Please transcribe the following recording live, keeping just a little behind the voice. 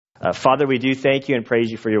Father, we do thank you and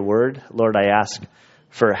praise you for your word. Lord, I ask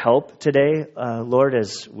for help today, Lord,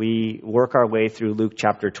 as we work our way through Luke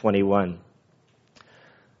chapter 21.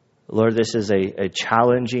 Lord, this is a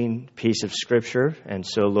challenging piece of scripture, and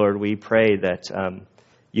so, Lord, we pray that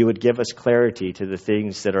you would give us clarity to the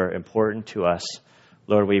things that are important to us.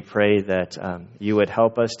 Lord, we pray that you would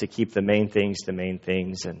help us to keep the main things,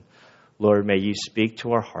 and Lord, may you speak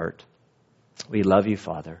to our heart. We love you,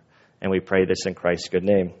 Father, and we pray this in Christ's good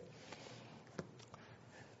name.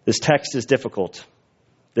 This text is difficult.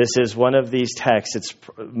 This is one of these texts.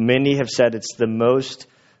 Many have said it's the most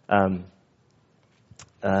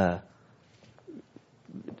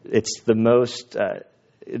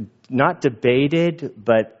not debated,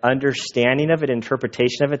 but understanding of it,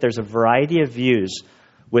 interpretation of it. There's a variety of views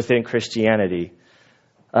within Christianity.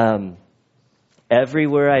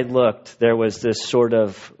 Everywhere I looked, there was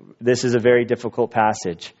this is a very difficult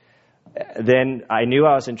passage. Then I knew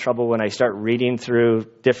I was in trouble when I start reading through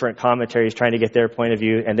different commentaries, trying to get their point of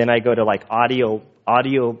view. And then I go to like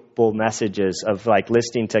audible messages of like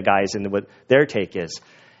listening to guys and what their take is.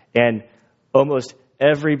 And almost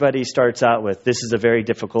everybody starts out with, this is a very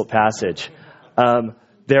difficult passage.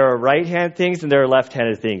 There are right-hand things and there are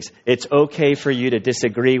left-handed things. It's okay for you to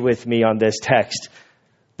disagree with me on this text.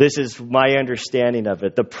 This is my understanding of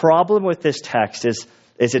it. The problem with this text is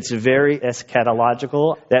it's very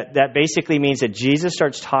eschatological. That basically means that Jesus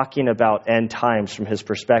starts talking about end times from his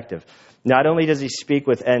perspective. Not only does he speak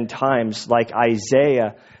with end times, like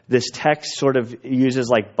Isaiah, this text sort of uses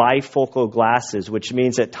like bifocal glasses, which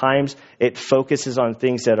means at times it focuses on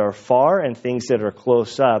things that are far and things that are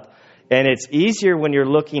close up. And it's easier when you're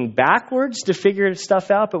looking backwards to figure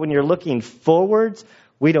stuff out, but when you're looking forwards,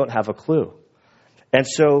 we don't have a clue. And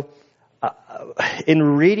so in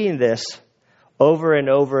reading this over and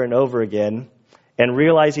over and over again, and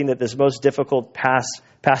realizing that this most difficult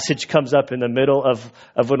passage comes up in the middle of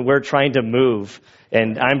when we're trying to move,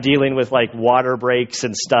 and I'm dealing with like water breaks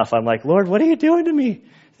and stuff. I'm like, Lord, what are you doing to me?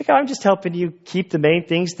 Like, I'm just helping you keep the main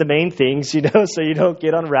things, so you don't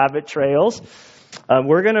get on rabbit trails. I'm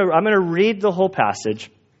going to read the whole passage,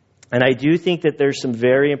 and I do think that there's some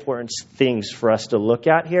very important things for us to look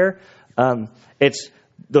at here. It's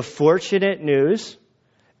the fortunate news.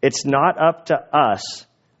 It's not up to us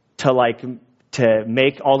to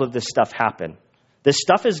make all of this stuff happen. This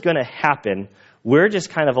stuff is going to happen. We're just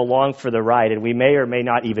kind of along for the ride, and we may or may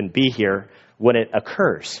not even be here when it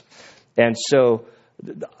occurs. And so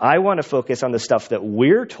I want to focus on the stuff that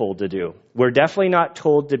we're told to do. We're definitely not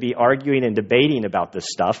told to be arguing and debating about this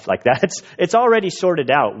stuff. Like it's already sorted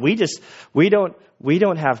out. We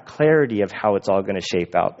don't have clarity of how it's all going to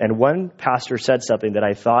shape out. And one pastor said something that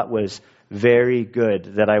I thought was very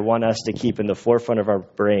good, that I want us to keep in the forefront of our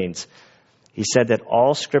brains. He said that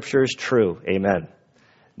all Scripture is true. Amen.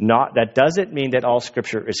 That doesn't mean that all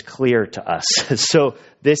Scripture is clear to us. So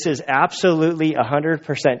this is absolutely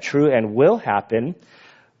 100% true and will happen,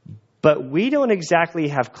 but we don't exactly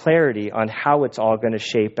have clarity on how it's all going to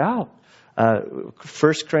shape out. 1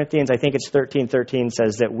 Corinthians, I think it's 13:13,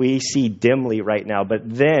 says that we see dimly right now, but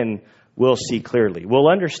then we'll see clearly. We'll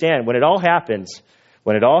understand when it all happens.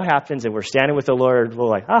 When it all happens and we're standing with the Lord, we're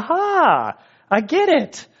like, aha, I get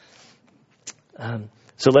it.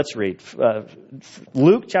 So let's read.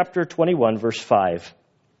 Luke chapter 21, verse 5.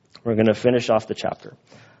 We're going to finish off the chapter.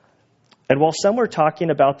 And while some were talking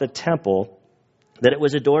about the temple, that it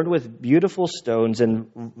was adorned with beautiful stones and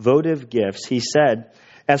votive gifts, he said,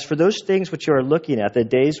 as for those things which you are looking at, the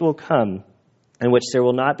days will come in which there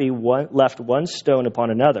will not be left one stone upon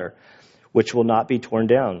another, which will not be torn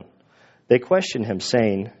down. They questioned him,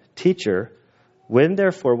 saying, Teacher, when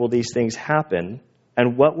therefore will these things happen?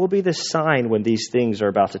 And what will be the sign when these things are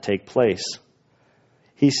about to take place?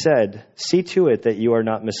 He said, See to it that you are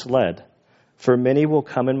not misled. For many will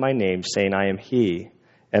come in my name, saying, I am he,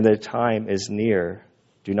 and the time is near.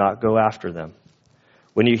 Do not go after them.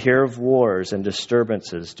 When you hear of wars and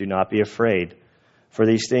disturbances, do not be afraid, for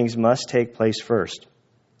these things must take place first.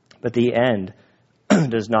 But the end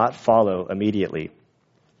does not follow immediately.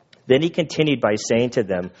 Then he continued by saying to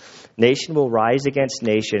them, Nation will rise against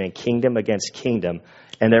nation and kingdom against kingdom,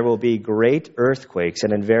 and there will be great earthquakes,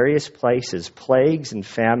 and in various places plagues and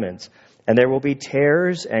famines, and there will be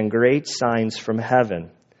terrors and great signs from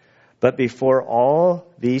heaven. But before all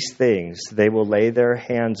these things, they will lay their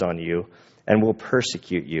hands on you and will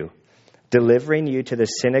persecute you, delivering you to the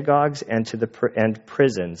synagogues and to and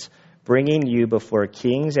prisons, bringing you before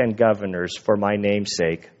kings and governors for my name's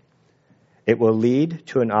sake. It will lead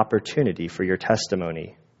to an opportunity for your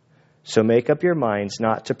testimony. So make up your minds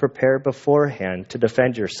not to prepare beforehand to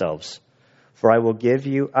defend yourselves. For I will give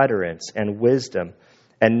you utterance and wisdom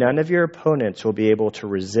and none of your opponents will be able to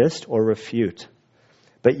resist or refute.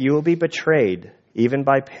 But you will be betrayed, even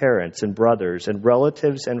by parents and brothers and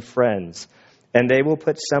relatives and friends, and they will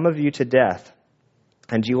put some of you to death.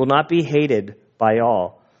 And you will not be hated by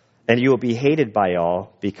all, and you will be hated by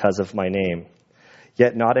all because of my name.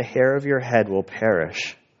 Yet not a hair of your head will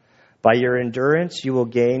perish. By your endurance you will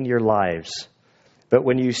gain your lives. But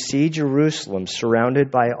when you see Jerusalem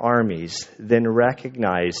surrounded by armies, then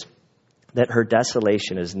recognize that her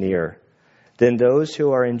desolation is near. Then those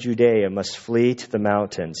who are in Judea must flee to the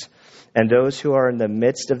mountains, and those who are in the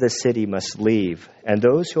midst of the city must leave, and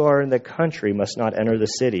those who are in the country must not enter the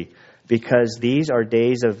city, because these are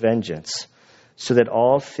days of vengeance, so that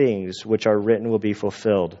all things which are written will be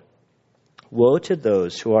fulfilled. Woe to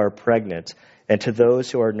those who are pregnant and to those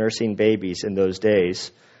who are nursing babies in those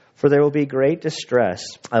days, for there will be great distress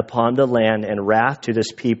upon the land and wrath to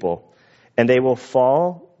this people, and they will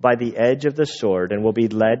fall by the edge of the sword and will be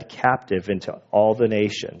led captive into all the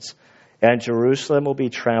nations. And Jerusalem will be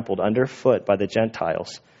trampled underfoot by the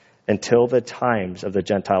Gentiles until the times of the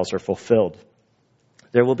Gentiles are fulfilled.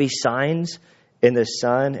 There will be signs in the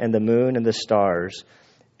sun and the moon and the stars,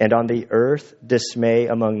 and on the earth dismay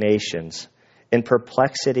among nations, in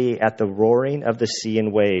perplexity at the roaring of the sea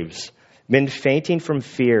and waves, men fainting from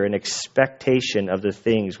fear and expectation of the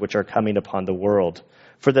things which are coming upon the world.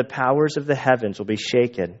 For the powers of the heavens will be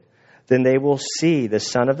shaken. Then they will see the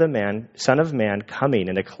Son of Man coming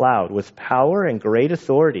in a cloud with power and great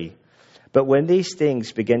authority. But when these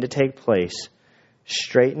things begin to take place,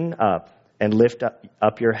 straighten up and lift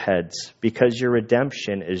up your heads, because your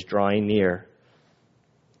redemption is drawing near.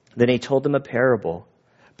 Then he told them a parable.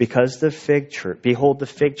 Behold the fig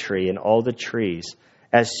tree and all the trees.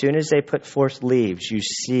 As soon as they put forth leaves, you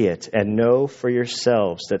see it, and know for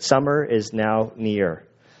yourselves that summer is now near.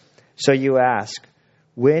 So you ask,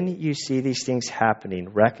 when you see these things happening,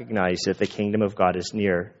 recognize that the kingdom of God is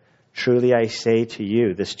near. Truly I say to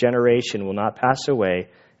you, this generation will not pass away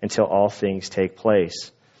until all things take place.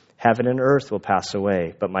 Heaven and earth will pass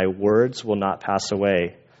away, but my words will not pass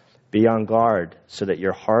away. Be on guard so that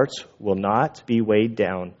your hearts will not be weighed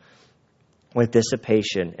down with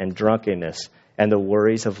dissipation and drunkenness and the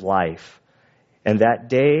worries of life. And that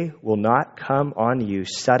day will not come on you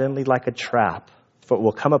suddenly like a trap, for it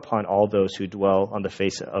will come upon all those who dwell on the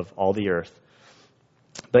face of all the earth.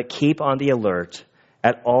 But keep on the alert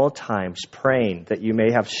at all times, praying that you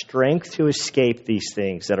may have strength to escape these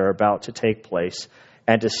things that are about to take place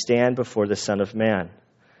and to stand before the Son of Man.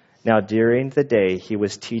 Now during the day he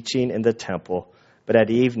was teaching in the temple, but at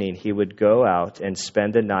evening he would go out and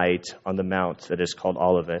spend the night on the mount that is called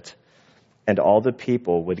Olivet. And all the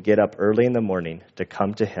people would get up early in the morning to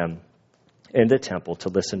come to him in the temple to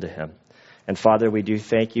listen to him. And Father, we do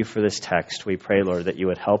thank you for this text. We pray, Lord, that you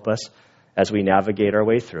would help us as we navigate our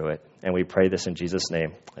way through it. And we pray this in Jesus'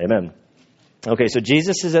 name. Amen. Okay, so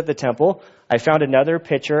Jesus is at the temple. I found another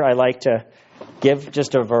picture. I like to give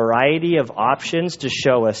just a variety of options to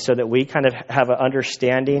show us so that we kind of have an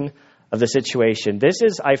understanding of the situation.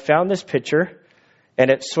 I found this picture, and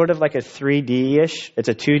it's sort of like a 3D-ish. It's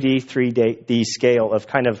a 2D, 3D scale of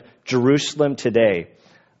kind of Jerusalem today.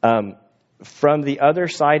 From the other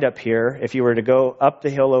side up here, if you were to go up the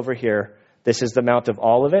hill over here, this is the Mount of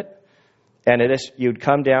Olivet. And you'd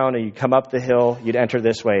come down and you'd come up the hill, you'd enter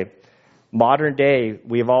this way. Modern day,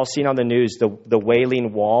 we've all seen on the news the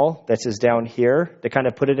Wailing Wall that is down here. To kind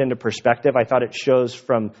of put it into perspective, I thought it shows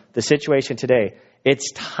from the situation today.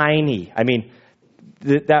 It's tiny. I mean,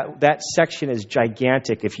 that section is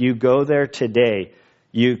gigantic. If you go there today,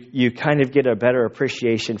 you kind of get a better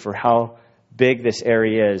appreciation for how big this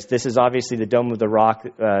area is. This is obviously the Dome of the Rock.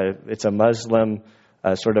 It's a Muslim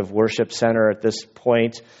sort of worship center at this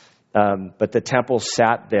point. But the temple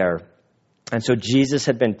sat there. And so Jesus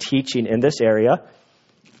had been teaching in this area.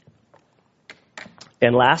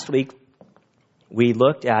 And last week, we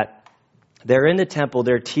looked at, they're in the temple,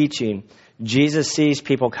 they're teaching. Jesus sees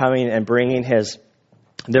people coming and bringing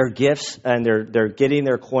their gifts, and they're getting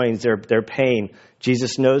their coins, they're paying.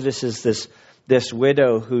 Jesus notices this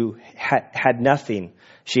widow who had nothing.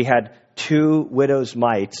 She had 2 widow's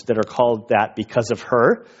mites that are called that because of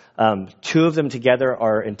her. 2 of them together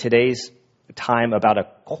are, in today's time, about a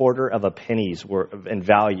quarter of a penny's worth in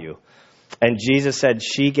value. And Jesus said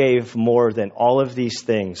she gave more than all of these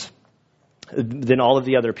things, than all of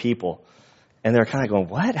the other people. And they're kind of going,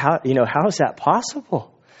 what? How is that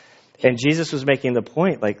possible? And Jesus was making the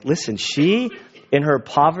point, like, listen, she, in her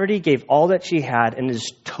poverty, gave all that she had and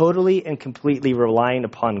is totally and completely relying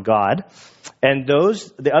upon God. And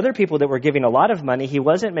the other people that were giving a lot of money, he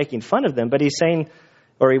wasn't making fun of them, but he's saying,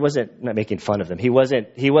 or he wasn't not making fun of them. He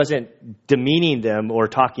wasn't demeaning them or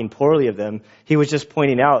talking poorly of them. He was just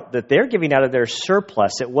pointing out that they're giving out of their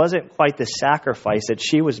surplus. It wasn't quite the sacrifice that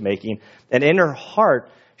she was making. And in her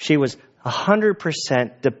heart, she was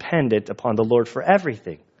 100% dependent upon the Lord for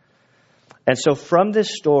everything. And so from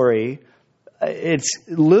this story,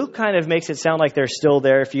 Luke kind of makes it sound like they're still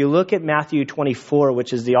there. If you look at Matthew 24,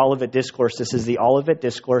 which is the Olivet Discourse, this is the Olivet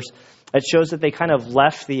Discourse, it shows that they kind of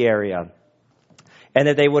left the area and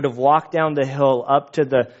that they would have walked down the hill up to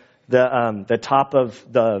the top of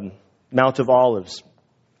the Mount of Olives,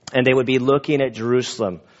 and they would be looking at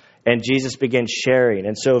Jerusalem, and Jesus begins sharing.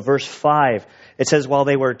 And so verse 5, it says, while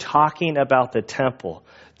they were talking about the temple,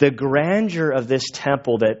 the grandeur of this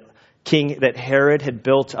temple that Herod had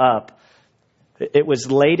built up, it was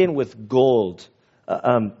laden with gold.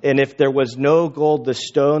 And if there was no gold, the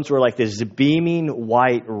stones were like this beaming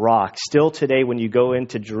white rock. Still today, when you go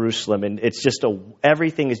into Jerusalem, and it's just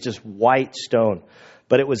everything is just white stone.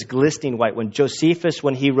 But it was glistening white. When Josephus,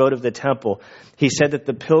 when he wrote of the temple, he said that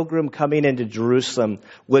the pilgrim coming into Jerusalem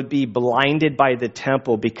would be blinded by the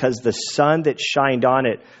temple because the sun that shined on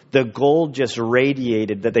it, the gold just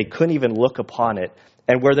radiated that they couldn't even look upon it.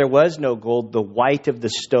 And where there was no gold, the white of the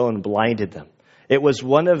stone blinded them. It was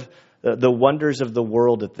one of the wonders of the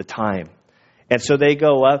world at the time. And so they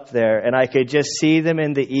go up there, and I could just see them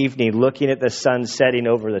in the evening looking at the sun setting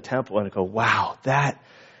over the temple and go, wow,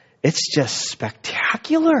 it's just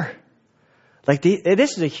spectacular. Like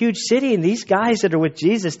this is a huge city, and these guys that are with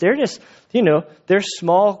Jesus, they're just, they're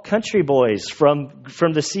small country boys from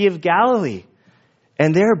the Sea of Galilee.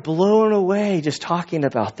 And they're blown away just talking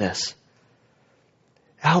about this.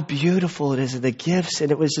 How beautiful it is, and the gifts,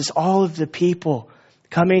 and it was just all of the people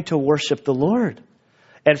coming to worship the Lord.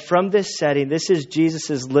 And from this setting, this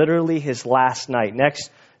is literally his last night.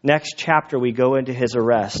 Next chapter, we go into his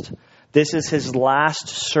arrest. This is his last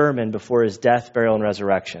sermon before his death, burial, and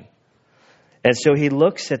resurrection. And so he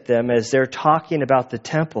looks at them as they're talking about the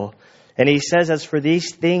temple, and he says, as for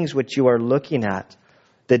these things which you are looking at,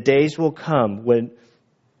 the days will come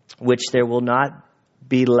which there will not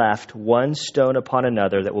be left one stone upon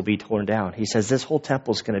another that will be torn down. He says this whole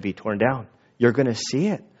temple is going to be torn down. You're going to see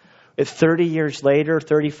it. 30 years later,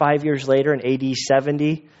 35 years later, in AD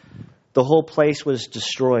 70, the whole place was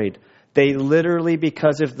destroyed. They literally,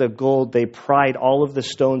 because of the gold, they pried all of the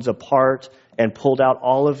stones apart and pulled out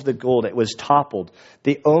all of the gold. It was toppled.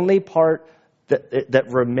 The only part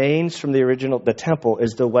that remains from the temple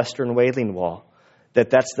is the Western Wailing Wall.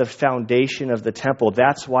 That's the foundation of the temple.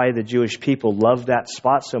 That's why the Jewish people love that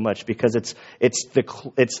spot so much, because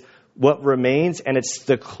it's what remains, and it's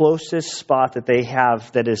the closest spot that they have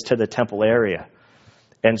that is to the temple area.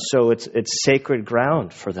 And so it's sacred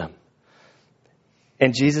ground for them.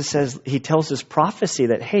 And Jesus says, he tells this prophecy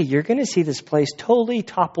that, hey, you're going to see this place totally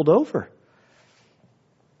toppled over.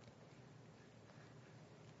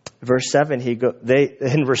 Verse 7,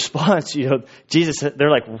 in response, Jesus,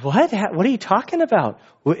 they're like, what? What are you talking about?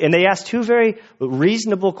 And they ask two very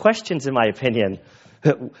reasonable questions, in my opinion.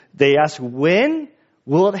 They ask, when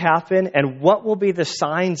will it happen? And what will be the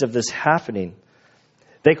signs of this happening?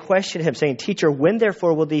 They question him, saying, teacher, when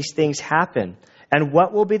therefore will these things happen? And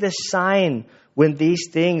what will be the sign when these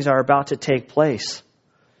things are about to take place?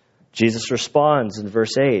 Jesus responds in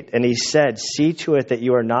verse 8, and he said, see to it that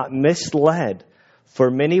you are not misled. For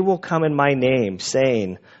many will come in my name,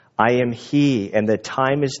 saying, I am he, and the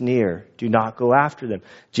time is near. Do not go after them.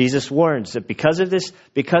 Jesus warns that because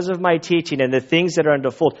of my teaching and the things that are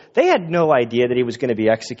unfold, they had no idea that he was going to be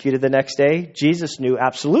executed the next day. Jesus knew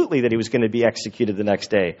absolutely that he was going to be executed the next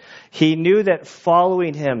day. He knew that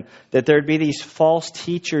following him, that there'd be these false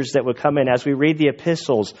teachers that would come in. As we read the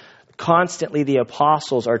epistles, constantly the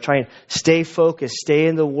apostles are trying to stay focused, stay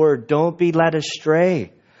in the word, don't be led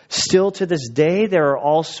astray. Still to this day, there are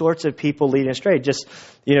all sorts of people leading astray. Just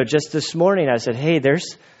this morning, I said, hey,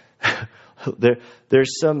 there's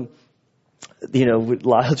some,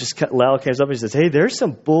 Lyle comes up and says, hey, there's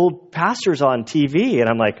some bold pastors on TV. And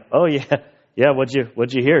I'm like, oh, yeah,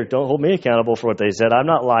 what'd you hear? Don't hold me accountable for what they said. I'm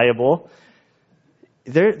not liable.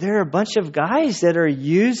 There are a bunch of guys that are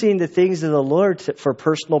using the things of the Lord for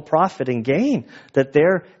personal profit and gain, that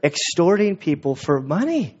they're extorting people for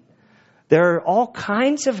money. There are all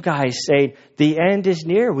kinds of guys saying, the end is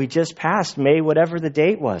near. We just passed May, whatever the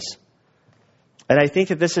date was. And I think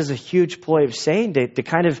that this is a huge ploy of Satan to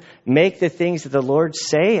kind of make the things that the Lord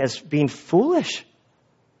say as being foolish.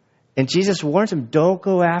 And Jesus warns them, don't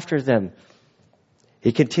go after them.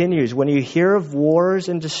 He continues, when you hear of wars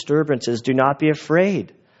and disturbances, do not be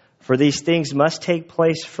afraid. For these things must take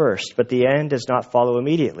place first, but the end does not follow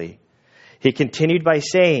immediately. He continued by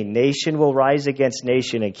saying, nation will rise against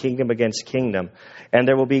nation and kingdom against kingdom. And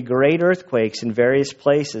there will be great earthquakes in various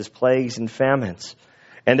places, plagues and famines.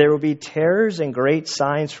 And there will be terrors and great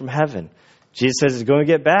signs from heaven. Jesus says it's going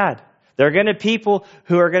to get bad. There are going to be people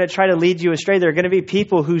who are going to try to lead you astray. There are going to be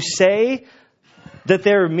people who say that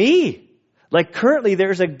they're me. Like currently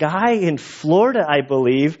there's a guy in Florida, I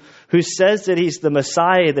believe, who says that he's the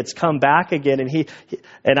Messiah that's come back again.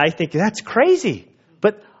 And I think that's crazy.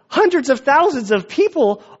 But hundreds of thousands of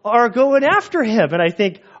people are going after him. And I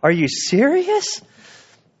think, are you serious?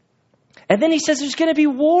 And then he says there's going to be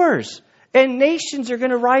wars. And nations are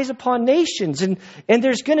going to rise upon nations. And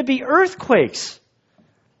there's going to be earthquakes.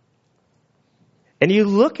 And you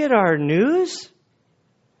look at our news,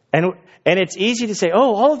 and it's easy to say,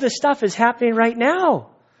 oh, all of this stuff is happening right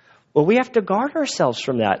now. Well, we have to guard ourselves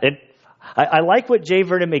from that. I like what J.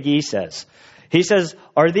 Vernon McGee says. He says,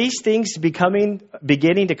 are these things beginning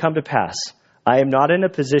to come to pass? I am not in a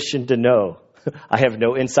position to know. I have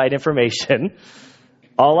no inside information.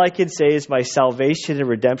 All I can say is my salvation and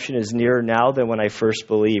redemption is nearer now than when I first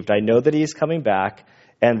believed. I know that he is coming back,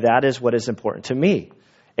 and that is what is important to me.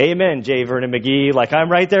 Amen, J. Vernon McGee. Like, I'm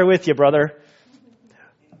right there with you, brother.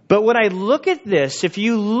 But when I look at this, if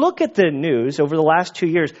you look at the news over the last 2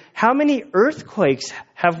 years, how many earthquakes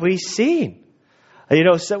have we seen? You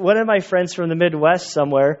know, so one of my friends from the Midwest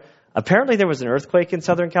somewhere, apparently there was an earthquake in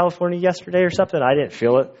Southern California yesterday or something. I didn't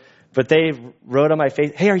feel it. But they wrote on my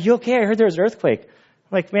face, hey, are you okay? I heard there was an earthquake.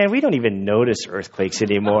 I'm like, man, we don't even notice earthquakes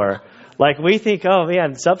anymore. Like, we think, oh,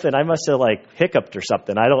 man, something. I must have, like, hiccuped or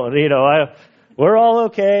something. I don't, we're all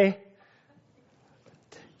okay.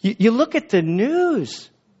 You look at the news.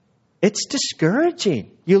 It's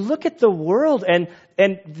discouraging. You look at the world, and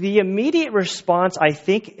the immediate response, I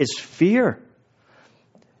think, is fear.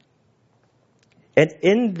 And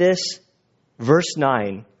in this verse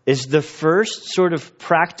 9 is the first sort of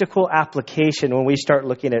practical application when we start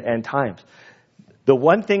looking at end times. The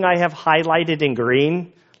one thing I have highlighted in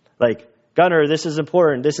green, like, Gunnar, this is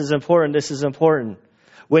important, this is important, this is important.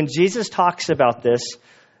 When Jesus talks about this,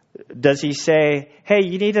 does he say, hey,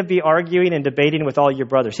 you need to be arguing and debating with all your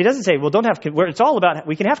brothers? He doesn't say, well, don't have, it's all about,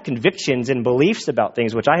 we can have convictions and beliefs about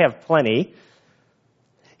things, which I have plenty.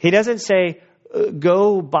 He doesn't say,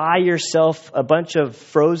 go buy yourself a bunch of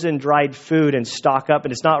frozen dried food and stock up.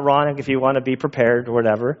 And it's not wrong if you want to be prepared or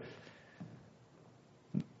whatever.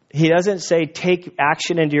 He doesn't say take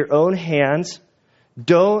action into your own hands.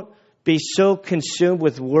 Don't be so consumed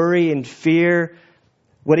with worry and fear.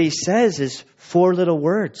 What he says is 4 little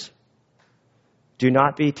words. Do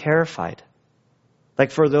not be terrified.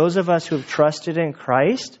 Like for those of us who have trusted in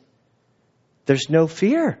Christ, there's no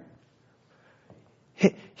fear.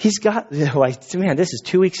 He's got, man, this is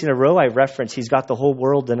 2 weeks in a row I reference he's got the whole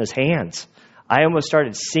world in his hands. I almost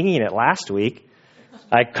started singing it last week.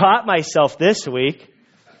 I caught myself this week.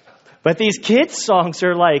 But these kids' songs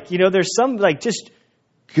are like, there's some like just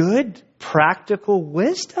good, practical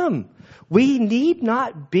wisdom. We need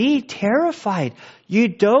not be terrified. You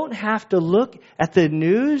don't have to look at the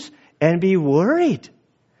news and be worried.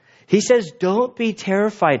 He says, don't be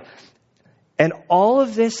terrified. And all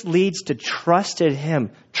of this leads to trust in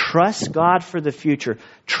him. Trust God for the future.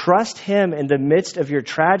 Trust him in the midst of your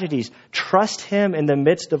tragedies. Trust him in the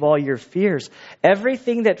midst of all your fears.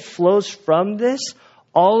 Everything that flows from this,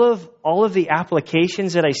 all of the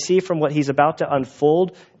applications that I see from what he's about to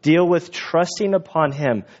unfold deal with trusting upon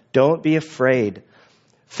him. Don't be afraid.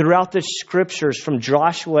 Throughout the scriptures from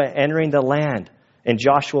Joshua entering the land in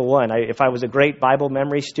Joshua 1, if I was a great Bible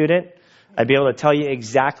memory student, I'd be able to tell you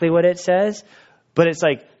exactly what it says. But it's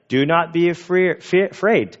like, do not be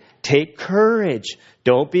afraid. Take courage.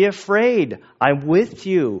 Don't be afraid. I'm with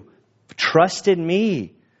you. Trust in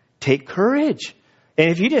me. Take courage. And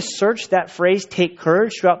if you just search that phrase, take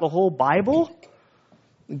courage, throughout the whole Bible,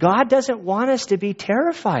 God doesn't want us to be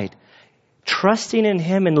terrified. Trusting in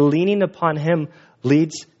him and leaning upon him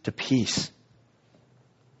leads to peace.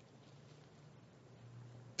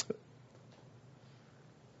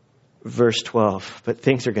 Verse 12, but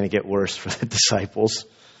things are going to get worse for the disciples.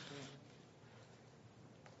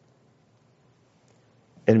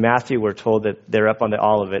 In Matthew, we're told that they're up on the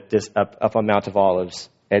Olivet, up on Mount of Olives,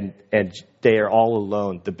 and they are all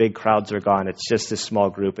alone. The big crowds are gone. It's just this small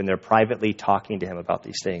group, and they're privately talking to him about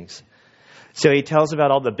these things. So he tells about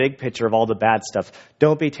all the big picture of all the bad stuff.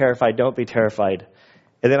 Don't be terrified. Don't be terrified.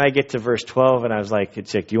 And then I get to verse 12, and I was like,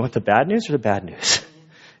 do you want the bad news or the bad news?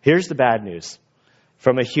 Here's the bad news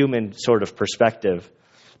from a human sort of perspective.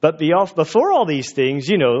 But before all these things,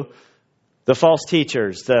 the false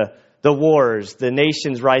teachers, the wars, the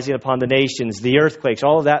nations rising upon the nations, the earthquakes,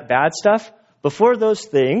 all of that bad stuff, before those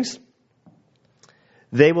things,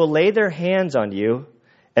 They will lay their hands on you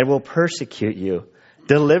and will persecute you,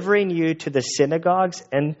 delivering you to the synagogues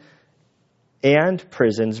and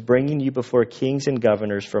prisons, bringing you before kings and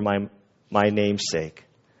governors for my name's sake.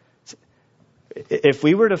 If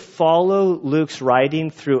we were to follow Luke's writing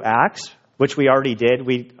through Acts, which we already did,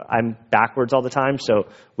 I'm backwards all the time, so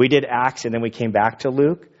we did Acts and then we came back to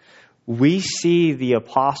Luke. We see the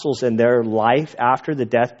apostles in their life after the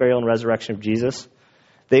death, burial, and resurrection of Jesus.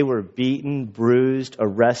 They were beaten, bruised,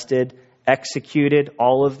 arrested, executed,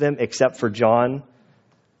 all of them except for John,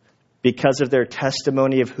 because of their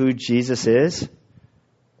testimony of who Jesus is.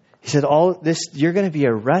 He said, all this, you're going to be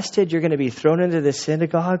arrested, you're going to be thrown into the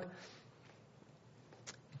synagogue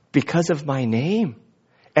because of my name.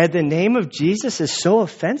 And the name of Jesus is so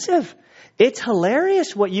offensive. It's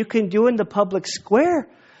hilarious what you can do in the public square.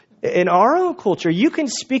 In our own culture, you can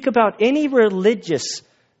speak about any religious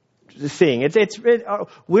thing.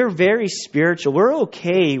 We're very spiritual. We're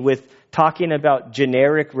okay with talking about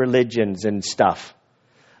generic religions and stuff.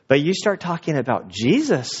 But you start talking about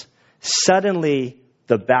Jesus, suddenly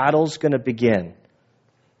the battle's going to begin.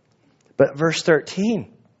 But verse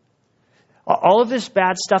 13, all of this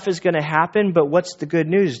bad stuff is going to happen, but what's the good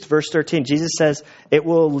news? Verse 13, Jesus says, it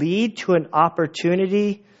will lead to an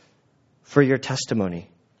opportunity for your testimony.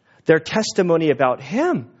 Their testimony about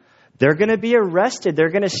him. They're going to be arrested. They're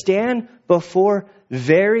going to stand before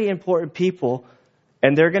very important people,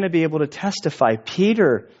 and they're going to be able to testify.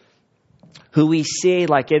 Peter, who we see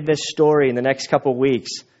like in this story in the next couple of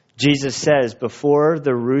weeks, Jesus says, before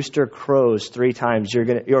the rooster crows 3 times,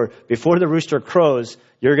 before the rooster crows,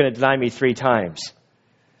 you're going to deny me 3 times.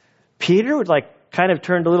 Peter would kind of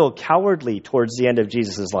turned a little cowardly towards the end of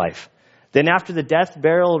Jesus' life. Then after the death,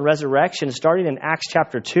 burial, and resurrection, starting in Acts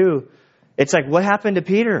chapter 2, it's like, what happened to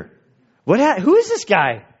Peter? Who is this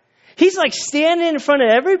guy? He's like standing in front of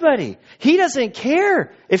everybody. He doesn't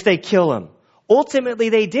care if they kill him. Ultimately,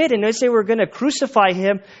 they did. And as they were going to crucify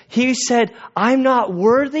him, he said, I'm not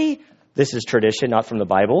worthy. This is tradition, not from the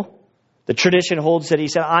Bible. The tradition holds that he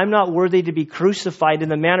said, I'm not worthy to be crucified in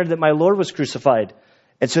the manner that my Lord was crucified.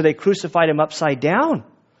 And so they crucified him upside down.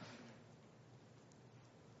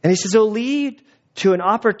 And he says, it'll lead to an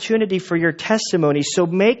opportunity for your testimony. So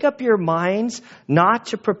make up your minds not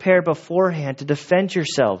to prepare beforehand to defend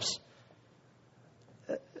yourselves.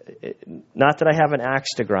 Not that I have an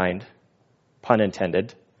axe to grind, pun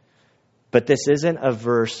intended, but this isn't a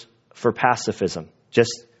verse for pacifism.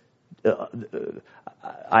 A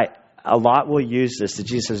lot will use this that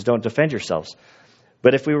Jesus says, don't defend yourselves.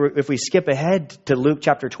 But if we skip ahead to Luke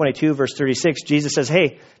chapter 22, verse 36, Jesus says,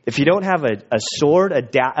 hey, if you don't have a sword, a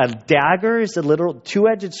dagger is a literal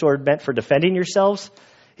 2-edged sword meant for defending yourselves.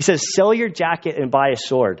 He says, sell your jacket and buy a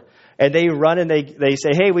sword. And they run and they say,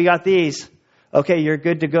 hey, we got these. Okay, you're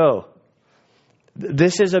good to go.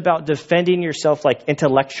 This is about defending yourself like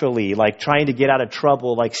intellectually, like trying to get out of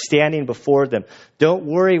trouble, like standing before them. Don't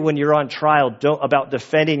worry when you're on trial about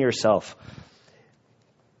defending yourself.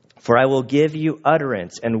 For I will give you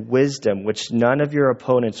utterance and wisdom, which none of your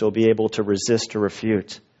opponents will be able to resist or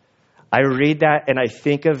refute. I read that and I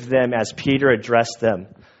think of them as Peter addressed them.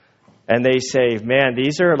 And they say, man,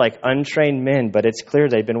 these are like untrained men, but it's clear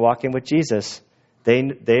they've been walking with Jesus. They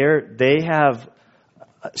have,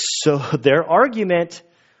 so their argument,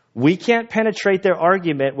 we can't penetrate their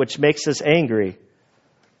argument, which makes us angry.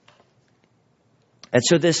 And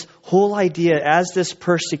so this whole idea, as this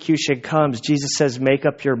persecution comes, Jesus says, make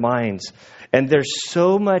up your minds. And there's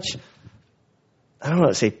so much, I don't know,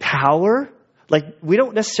 let's say power. Like we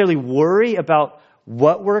don't necessarily worry about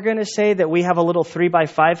what we're going to say, that we have a little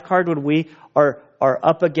 3x5 card when we are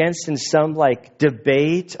up against in some like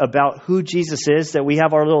debate about who Jesus is, that we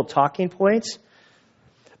have our little talking points.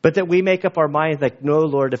 But that we make up our mind like, no,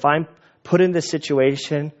 Lord, if I'm put in this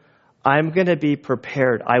situation, I'm going to be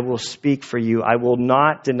prepared. I will speak for you. I will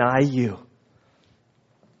not deny you.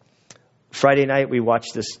 Friday night, we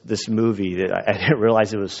watched this movie that I didn't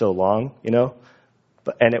realize it was so long,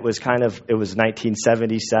 and it was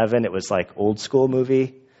 1977. It was like old school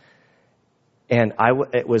movie. And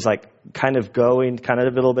it was like kind of going, kind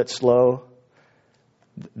of a little bit slow.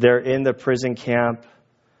 They're in the prison camp.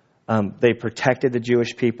 They protected the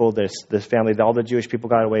Jewish people, this family. All the Jewish people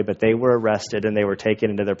got away, but they were arrested and they were taken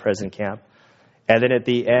into their prison camp. And then at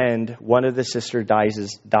the end, one of the sisters dies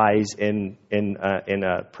in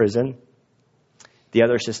a prison. The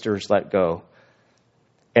other sister is let go.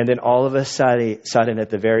 And then all of a sudden, at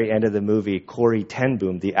the very end of the movie, Corrie ten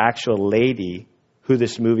Boom, the actual lady who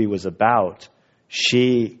this movie was about,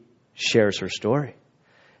 she shares her story.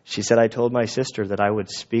 She said, I told my sister that I would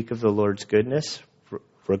speak of the Lord's goodness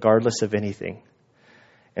regardless of anything.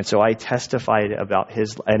 And so I testified about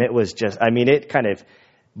his, and it was just, it kind of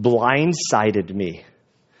blindsided me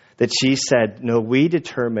that she said, no, we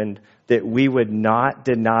determined that we would not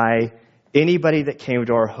deny anybody that came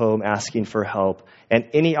to our home asking for help, and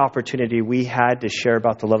any opportunity we had to share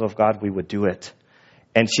about the love of God, we would do it.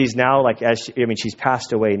 And she's now she's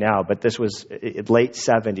passed away now, but this was late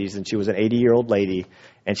 70s, and she was an 80-year-old lady.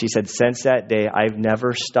 And she said, since that day, I've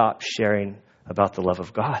never stopped sharing about the love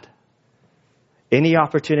of God. Any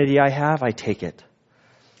opportunity I have, I take it.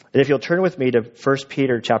 And if you'll turn with me to 1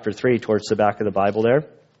 Peter chapter 3, towards the back of the Bible there.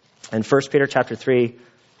 In 1 Peter chapter 3,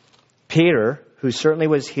 Peter, who certainly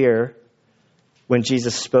was here when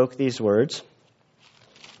Jesus spoke these words,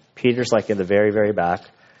 Peter's like in the very, very back.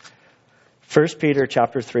 1 Peter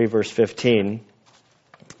chapter 3, verse 15,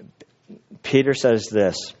 Peter says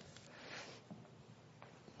this.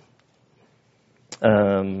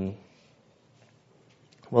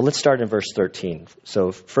 Let's start in verse 13.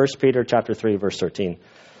 So 1 Peter chapter 3, verse 13.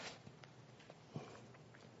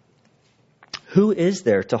 Who is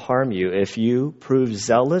there to harm you if you prove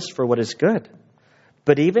zealous for what is good?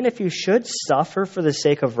 But even if you should suffer for the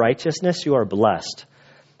sake of righteousness, you are blessed.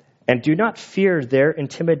 And do not fear their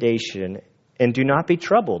intimidation, and do not be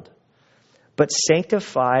troubled, but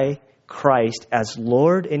sanctify Christ as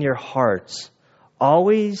Lord in your hearts,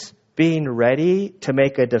 always being ready to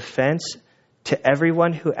make a defense to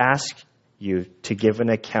everyone who asks you to give an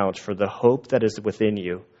account for the hope that is within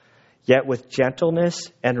you, yet with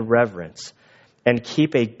gentleness and reverence, and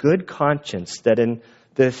keep a good conscience, that in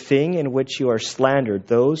the thing in which you are slandered,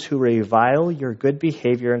 those who revile your good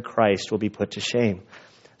behavior in Christ will be put to shame.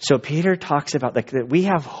 So Peter talks about that we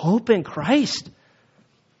have hope in Christ.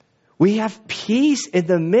 We have peace in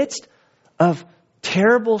the midst of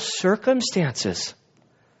terrible circumstances.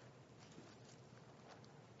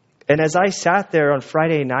 And as I sat there on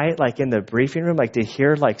Friday night, like in the briefing room, like to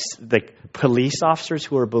hear like the police officers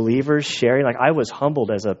who are believers sharing, like I was humbled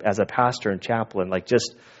as a pastor and chaplain, like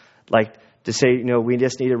just like to say, we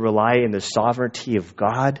just need to rely in the sovereignty of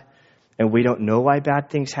God. And we don't know why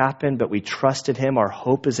bad things happen, but we trust in Him. Our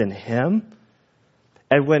hope is in Him.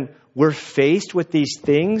 And when we're faced with these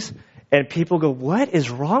things and people go, what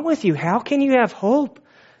is wrong with you? How can you have hope?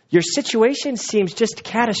 Your situation seems just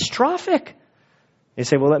catastrophic. You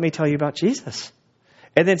say, well, let me tell you about Jesus.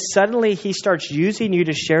 And then suddenly He starts using you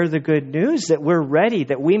to share the good news, that we're ready,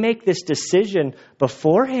 that we make this decision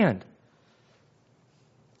beforehand.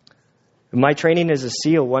 My training as a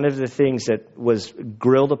SEAL, one of the things that was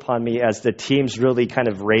grilled upon me as the teams really kind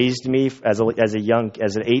of raised me as an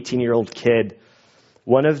 18-year-old kid,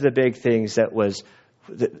 one of the big things that was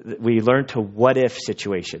we learned to what if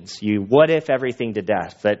situations. You what if everything to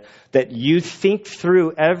death. That you think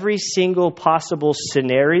through every single possible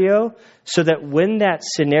scenario so that when that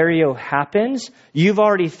scenario happens, you've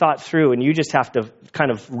already thought through and you just have to kind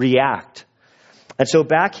of react. And so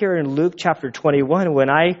back here in Luke chapter 21, when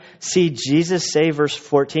I see Jesus say, verse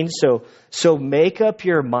 14, so make up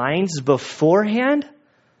your minds beforehand.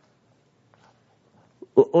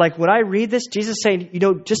 Like when I read this, Jesus saying,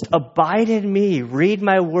 just abide in me, read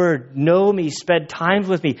my word, know me, spend time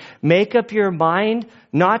with me. Make up your mind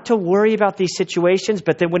not to worry about these situations,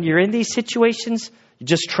 but then when you're in these situations,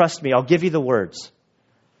 just trust me. I'll give you the words.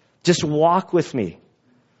 Just walk with me.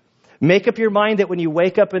 Make up your mind that when you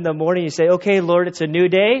wake up in the morning, you say, okay, Lord, it's a new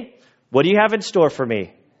day. What do you have in store for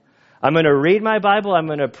me? I'm going to read my Bible. I'm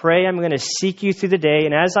going to pray. I'm going to seek you through the day.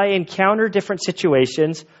 And as I encounter different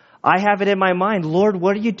situations, I have it in my mind. Lord,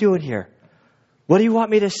 what are you doing here? What do you want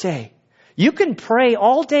me to say? You can pray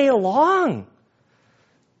all day long.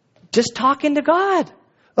 Just talking to God.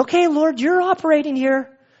 Okay, Lord, you're operating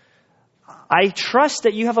here. I trust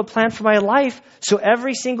that you have a plan for my life. So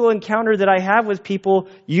every single encounter that I have with people,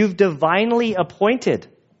 you've divinely appointed.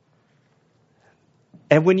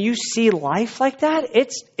 And when you see life like that,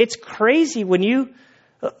 it's crazy when you,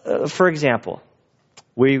 for example,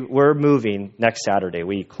 we're moving next Saturday.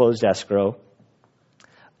 We closed escrow.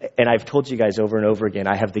 And I've told you guys over and over again,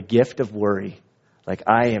 I have the gift of worry. Like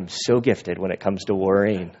I am so gifted when it comes to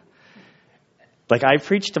worrying. Like I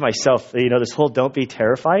preach to myself, this whole don't be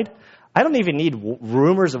terrified. I don't even need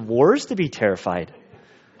rumors of wars to be terrified.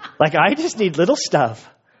 Like, I just need little stuff.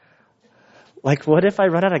 Like, what if I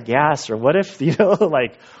run out of gas? Or what if,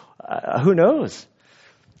 who knows?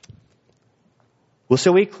 Well,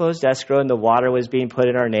 so we closed escrow and the water was being put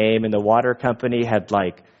in our name. And the water company had,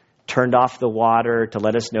 turned off the water to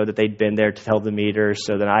let us know that they'd been there to tell the meter.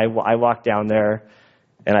 So then I walk down there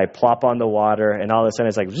and I plop on the water. And all of a sudden,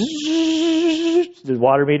 it's like, the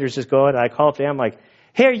water meter's just going. And I call up to them, I'm like,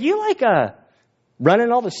 hey, are you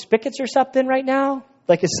running all the spigots or something right now?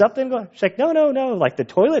 Like, is something going? She's like, no. Like, the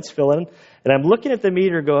toilet's filling. And I'm looking at the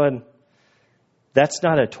meter going, that's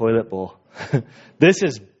not a toilet bowl. This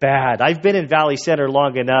is bad. I've been in Valley Center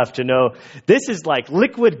long enough to know this is like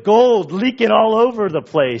liquid gold leaking all over the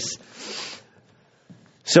place.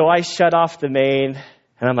 So I shut off the main,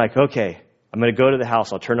 and I'm like, okay, I'm going to go to the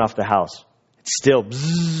house. I'll turn off the house. It's still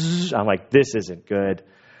bzzz. I'm like, this isn't good.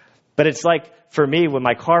 But it's like, for me, when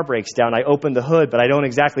my car breaks down, I open the hood, but I don't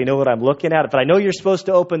exactly know what I'm looking at. But I know you're supposed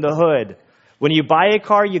to open the hood. When you buy a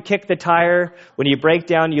car, you kick the tire. When you break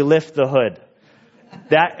down, you lift the hood.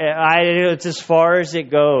 It's as far as it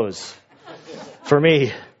goes for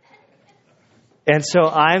me. And so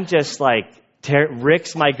I'm just like,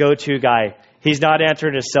 Rick's my go-to guy. He's not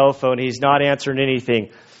answering his cell phone. He's not answering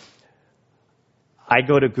anything. I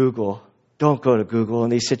go to Google. Don't go to Google in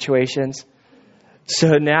these situations.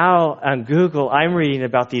 So now on Google, I'm reading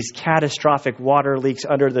about these catastrophic water leaks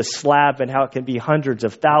under the slab and how it can be hundreds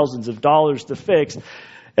of thousands of dollars to fix.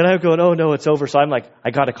 And I'm going, oh no, it's over. So I'm like,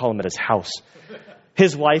 I got to call him at his house.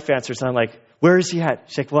 His wife answers, and I'm like, where is he at?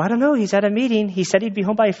 She's like, well, I don't know. He's at a meeting. He said he'd be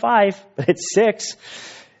home by 5, but it's 6.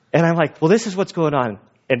 And I'm like, well, this is what's going on.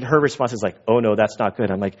 And her response is like, oh no, that's not good.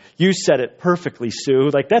 I'm like, you said it perfectly, Sue.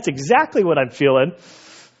 Like, that's exactly what I'm feeling.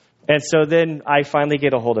 And so then I finally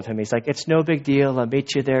get a hold of him. He's like, it's no big deal. I'll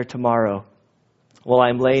meet you there tomorrow. Well,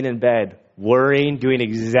 I'm laying in bed, worrying, doing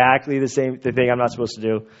exactly the thing I'm not supposed to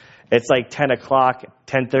do. It's like 10 o'clock,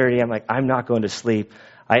 10:30. I'm like, I'm not going to sleep.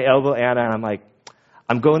 I elbow Anna, and I'm like,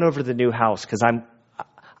 I'm going over to the new house because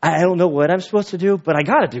I don't know what I'm supposed to do, but I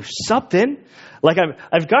got to do something. Like,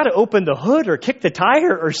 I've got to open the hood or kick the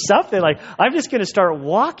tire or something. Like, I'm just going to start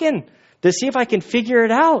walking to see if I can figure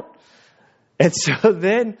it out. And so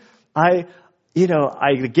then I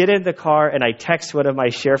get in the car and I text one of my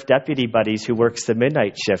sheriff deputy buddies who works the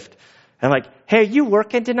midnight shift. And I'm like, hey, are you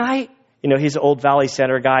working tonight? He's an old Valley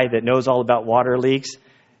Center guy that knows all about water leaks.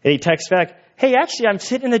 And he texts back, hey, actually, I'm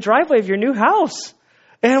sitting in the driveway of your new house.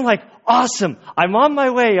 And I'm like, awesome. I'm on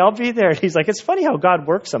my way. I'll be there. And he's like, it's funny how God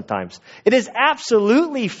works sometimes. It is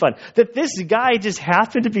absolutely fun that this guy just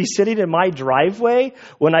happened to be sitting in my driveway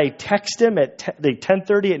when I text him at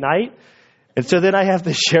 10:30 at night. And so then I have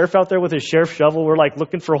the sheriff out there with his sheriff shovel. We're like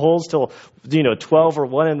looking for holes till, 12 or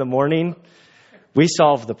 1 in the morning. We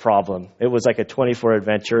solved the problem. It was like a 24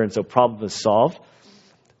 adventure. And so problem was solved.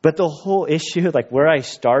 But the whole issue, like where I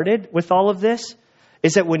started with all of this,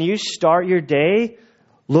 is that when you start your day,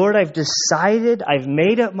 Lord, I've decided, I've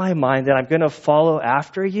made up my mind that I'm going to follow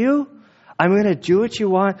after you. I'm going to do what you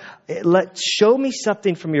want. Show me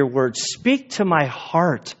something from your word. Speak to my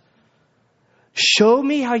heart. Show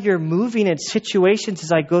me how you're moving in situations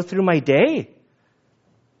as I go through my day.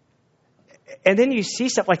 And then you see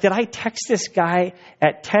stuff like that. I text this guy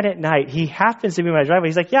at 10 at night. He happens to be in my driveway.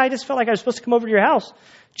 He's like, yeah, I just felt like I was supposed to come over to your house,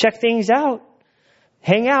 check things out,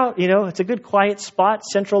 hang out. It's a good quiet spot,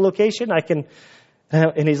 central location. I can,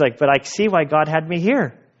 and he's like, but I see why God had me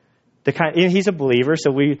here. He's a believer,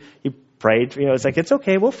 so he prayed. It's like, it's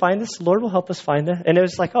okay. We'll find this. The Lord will help us find it. And it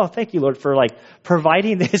was like, oh, thank you, Lord, for like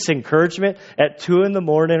providing this encouragement at 2 a.m.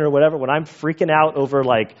 or whatever when I'm freaking out over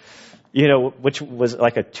like, which was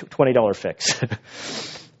like a $20 fix.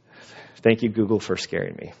 Thank you, Google, for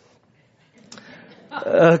scaring me.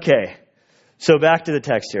 Okay. So back to the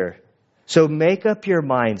text here. So make up your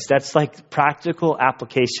minds. That's like practical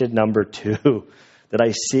application number 2 that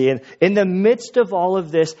I see. And in the midst of all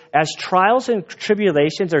of this, as trials and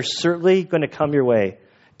tribulations are certainly going to come your way.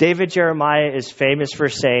 David Jeremiah is famous for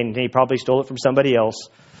saying, and he probably stole it from somebody else,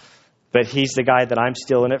 but he's the guy that I'm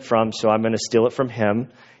stealing it from, so I'm going to steal it from him.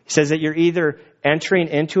 He says that you're either entering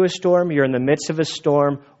into a storm, you're in the midst of a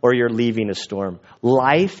storm, or you're leaving a storm.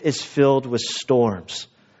 Life is filled with storms.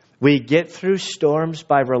 We get through storms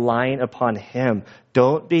by relying upon Him.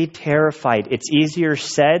 Don't be terrified. It's easier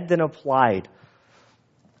said than applied.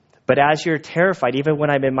 But as you're terrified, even when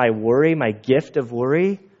I'm in my worry, my gift of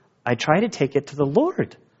worry, I try to take it to the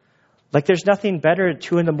Lord. Like there's nothing better at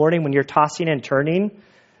 2 a.m. when you're tossing and turning.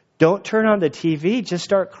 Don't turn on the TV. Just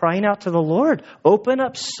start crying out to the Lord. Open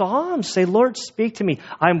up Psalms. Say, Lord, speak to me.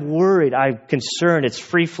 I'm worried. I'm concerned. It's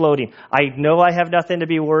free floating. I know I have nothing to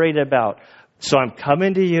be worried about. So I'm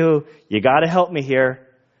coming to you. You got to help me here.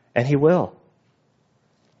 And He will.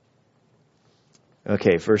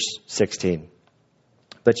 Okay, verse 16.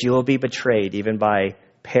 But you will be betrayed even by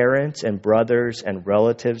parents and brothers and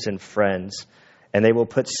relatives and friends, and they will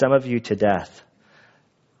put some of you to death.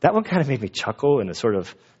 That one kind of made me chuckle in a sort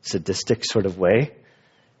of sadistic sort of way.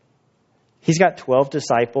 He's got 12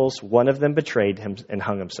 disciples. One of them betrayed him and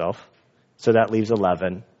hung himself. So that leaves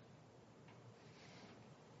 11.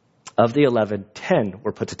 Of the 11, 10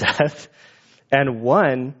 were put to death. And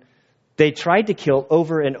one they tried to kill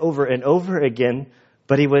over and over and over again,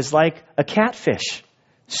 but he was like a catfish,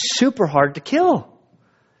 super hard to kill.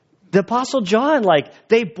 The Apostle John,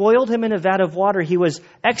 they boiled him in a vat of water. He was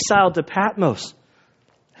exiled to Patmos.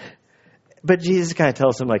 But Jesus kind of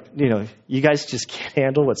tells him, you guys just can't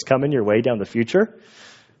handle what's coming your way down the future.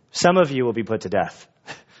 Some of you will be put to death.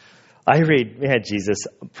 I read, Jesus,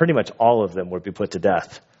 pretty much all of them would be put to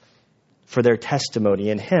death for their testimony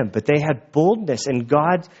in him. But they had boldness, and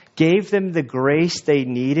God gave them the grace they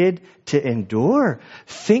needed to endure.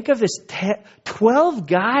 Think of this 12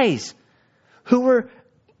 guys who were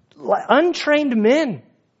untrained men.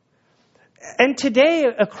 And today,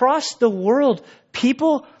 across the world,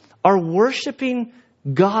 people are worshiping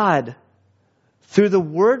God through the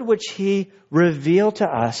word which he revealed to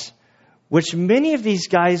us, which many of these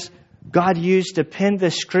guys God used to pen the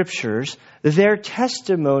scriptures. Their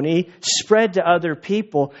testimony spread to other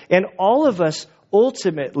people. And all of us,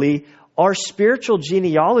 ultimately, our spiritual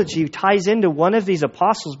genealogy ties into one of these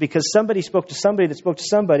apostles because somebody spoke to somebody that spoke to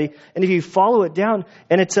somebody. And if you follow it down,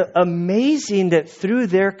 and it's amazing that through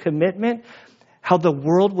their commitment, how the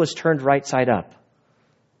world was turned right side up.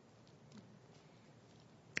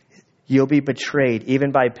 You'll be betrayed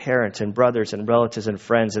even by parents and brothers and relatives and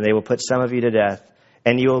friends, and they will put some of you to death.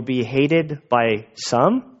 And you will be hated by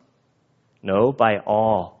some? No, by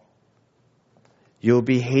all. You will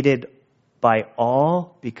be hated by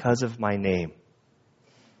all because of my name.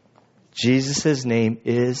 Jesus' name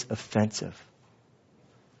is offensive.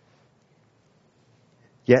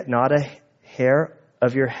 Yet not a hair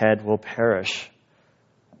of your head will perish.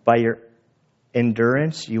 By your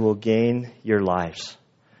endurance you will gain your lives.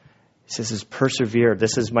 He says, persevere.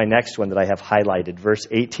 This is my next one that I have highlighted. Verse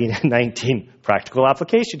 18 and 19. Practical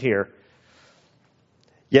application here.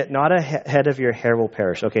 Yet not a head of your hair will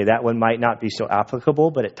perish. Okay, that one might not be so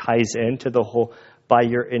applicable, but it ties into the whole. By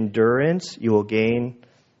your endurance, you will gain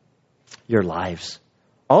your lives.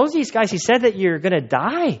 All of these guys, he said that you're going to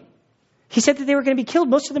die. He said that they were going to be killed.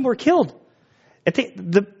 Most of them were killed.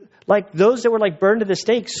 Those that were burned to the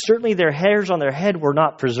stake, certainly their hairs on their head were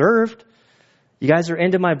not preserved. You guys are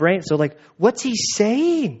into my brain. So what's he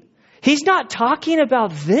saying? He's not talking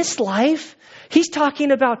about this life. He's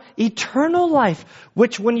talking about eternal life,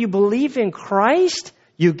 which when you believe in Christ,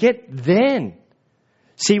 you get then.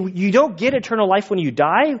 See, you don't get eternal life when you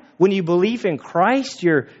die. When you believe in Christ,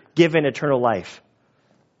 you're given eternal life.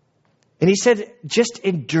 And he said, just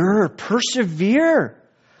endure, persevere.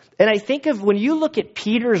 And I think of when you look at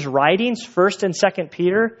Peter's writings, 1st and 2nd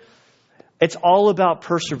Peter, it's all about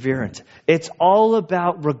perseverance. It's all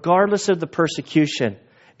about, regardless of the persecution,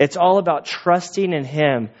 it's all about trusting in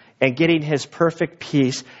him and getting his perfect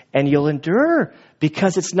peace. And you'll endure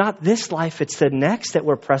because it's not this life, it's the next that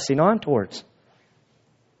we're pressing on towards.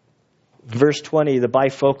 Verse 20, the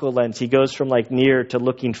bifocal lens, he goes from near to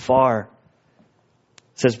looking far.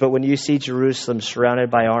 It says, but when you see Jerusalem surrounded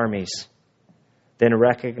by armies, then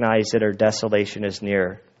recognize that her desolation is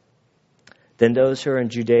near. Then those who are in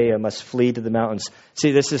Judea must flee to the mountains.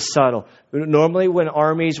 See, this is subtle. Normally when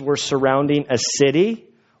armies were surrounding a city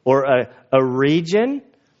or a region,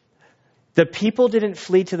 the people didn't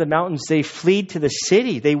flee to the mountains. They fled to the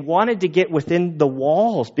city. They wanted to get within the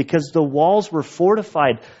walls because the walls were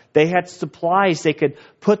fortified. They had supplies. They could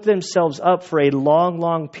put themselves up for a long,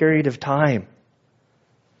 long period of time.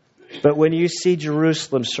 But when you see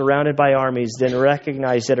Jerusalem surrounded by armies, then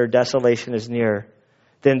recognize that her desolation is near.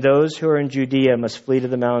 Then those who are in Judea must flee to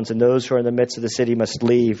the mountains, and those who are in the midst of the city must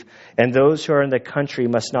leave, and those who are in the country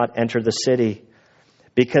must not enter the city,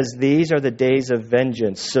 because these are the days of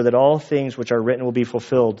vengeance, so that all things which are written will be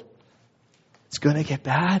fulfilled. It's going to get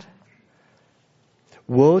bad.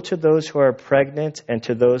 Woe to those who are pregnant and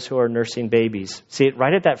to those who are nursing babies. See,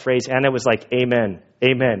 right at that phrase, Anna was like, amen,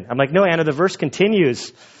 amen. I'm like, no, Anna, the verse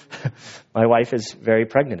continues. My wife is very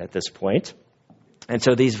pregnant at this point, and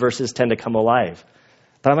so these verses tend to come alive.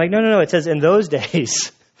 But I'm like, no. It says in those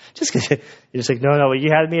days. Just because you're just like, no.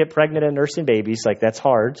 You had me at pregnant and nursing babies. That's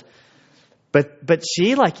hard. But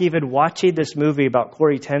she, even watching this movie about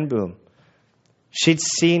Corrie ten Boom, she'd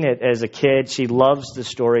seen it as a kid. She loves the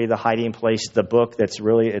story, The Hiding Place, the book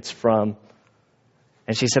it's from.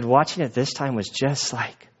 And she said watching it this time was just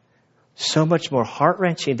so much more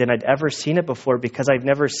heart-wrenching than I'd ever seen it before because I've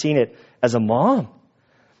never seen it as a mom.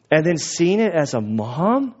 And then seeing it as a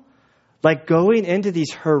mom, going into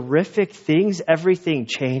these horrific things, everything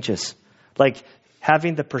changes.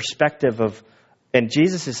 Having the perspective of, and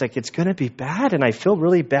Jesus is it's going to be bad. And I feel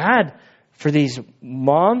really bad for these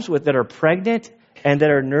moms that are pregnant and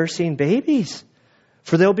that are nursing babies.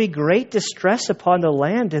 For there'll be great distress upon the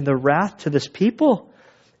land and the wrath to this people.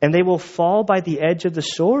 and they will fall by the edge of the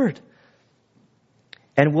sword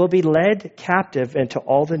and will be led captive into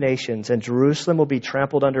all the nations, and Jerusalem will be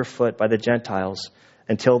trampled underfoot by the Gentiles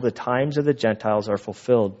until the times of the Gentiles are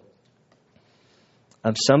fulfilled.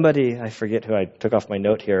 Somebody, I forget who, I took off my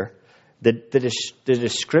note here, the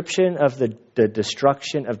description of the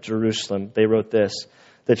destruction of Jerusalem, they wrote this: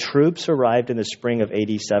 the troops arrived in the spring of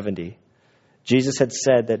AD 70. Jesus had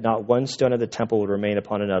said that not one stone of the temple would remain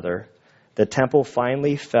upon another. The temple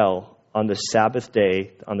finally fell on the Sabbath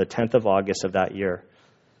day on the 10th of August of that year.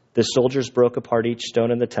 The soldiers broke apart each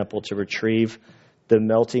stone in the temple to retrieve the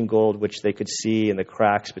melting gold which they could see in the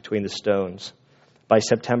cracks between the stones. By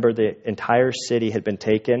September, the entire city had been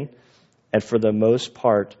taken and for the most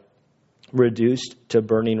part reduced to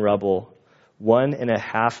burning rubble.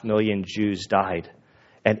 1.5 million Jews died.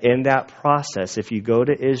 And in that process, if you go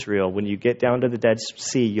to Israel, when you get down to the Dead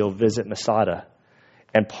Sea, you'll visit Masada.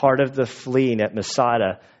 And part of the fleeing at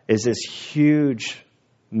Masada is this huge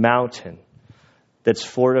mountain that's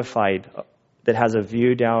fortified, that has a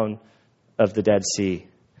view down of the Dead Sea.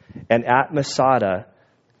 And at Masada,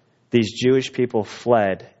 these Jewish people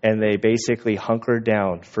fled, and they basically hunkered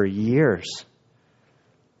down for years.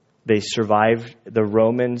 They survived. The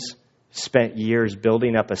Romans spent years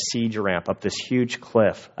building up a siege ramp up this huge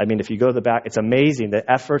cliff. I mean, if you go to the back, it's amazing the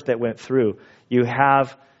effort that went through. You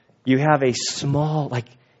have a small, like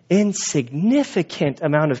insignificant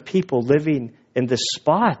amount of people living in this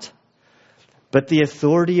spot. But the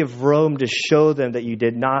authority of Rome, to show them that you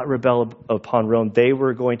did not rebel upon Rome, they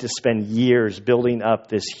were going to spend years building up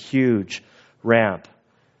this huge ramp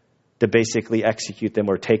to basically execute them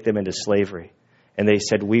or take them into slavery. And they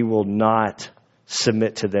said, we will not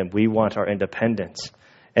submit to them. We want our independence.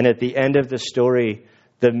 And at the end of the story,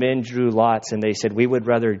 the men drew lots and they said, we would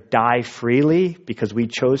rather die freely because we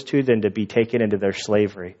chose to than to be taken into their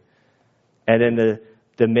slavery. And then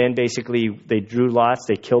the men basically, they drew lots,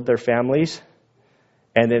 they killed their families.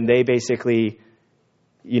 And then they basically,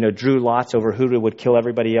 drew lots over who would kill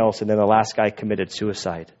everybody else. And then the last guy committed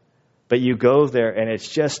suicide. But you go there and it's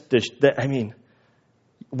just,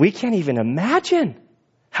 we can't even imagine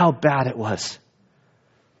how bad it was.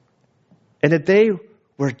 And that they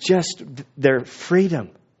were just their freedom.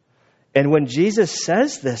 And when Jesus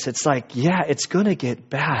says this, it's like, yeah, it's going to get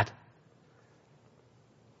bad.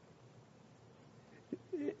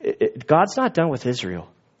 God's not done with Israel.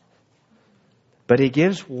 But he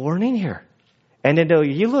gives warning here. And then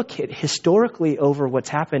you look at historically over what's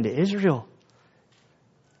happened to Israel.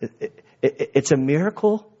 It's a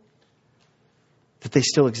miracle that they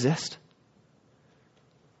still exist.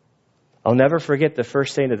 I'll never forget the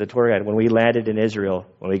first thing that the tour guide, when we landed in Israel,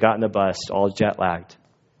 when we got in the bus, all jet lagged.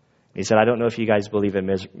 He said, I don't know if you guys believe in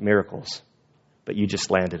miracles, but you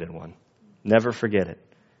just landed in one. Never forget it.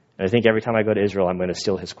 And I think every time I go to Israel, I'm going to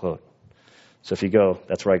steal his quote. So if you go,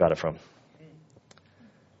 that's where I got it from.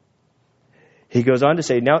 He goes on to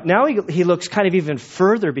say, now he looks kind of even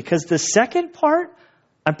further, because the second part,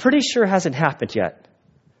 I'm pretty sure hasn't happened yet.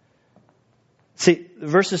 See,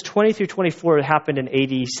 verses 20 through 24 happened in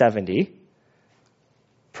AD 70.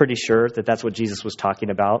 Pretty sure that that's what Jesus was talking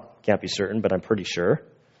about. Can't be certain, but I'm pretty sure.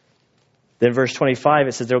 Then verse 25,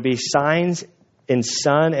 it says, there will be signs in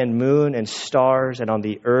sun and moon and stars, and on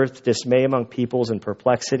the earth dismay among peoples and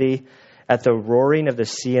perplexity at the roaring of the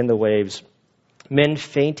sea and the waves. Men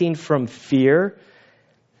fainting from fear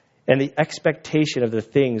and the expectation of the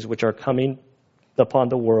things which are coming upon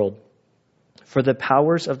the world. For the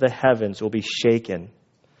powers of the heavens will be shaken.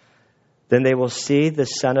 Then they will see the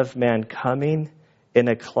Son of Man coming in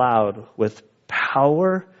a cloud with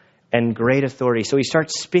power and great authority. So he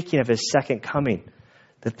starts speaking of his second coming.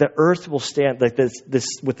 That the earth will stand like this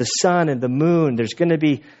with the sun and the moon. There's going to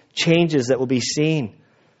be changes that will be seen.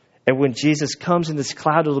 And when Jesus comes in this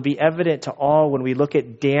cloud, it will be evident to all when we look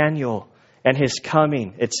at Daniel and his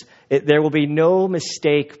coming. There will be no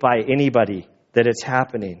mistake by anybody that it's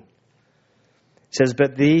happening. It says,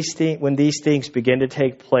 but when these things begin to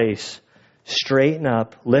take place, straighten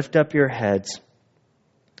up, lift up your heads,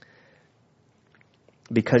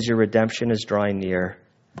 because your redemption is drawing near.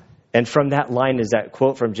 And from that line is that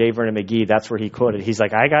quote from J. Vernon McGee. That's where he quoted. He's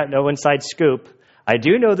like, I got no inside scoop. I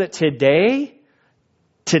do know that today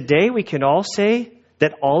we can all say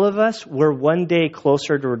that all of us were one day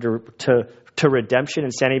closer to redemption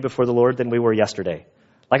and standing before the Lord than we were yesterday.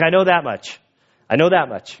 Like, I know that much.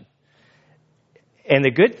 And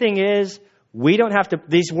the good thing is, we don't have to,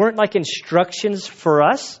 these weren't like instructions for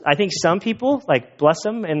us. I think some people, like bless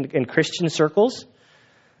them in Christian circles,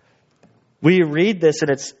 We read this and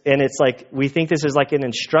it's like, we think this is like an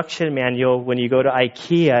instruction manual when you go to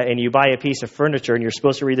IKEA and you buy a piece of furniture and you're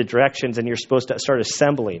supposed to read the directions and you're supposed to start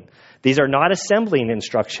assembling. These are not assembling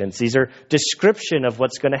instructions. These are description of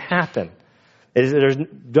what's going to happen.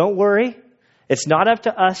 Don't worry. It's not up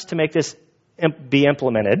to us to make this be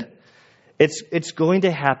implemented. It's going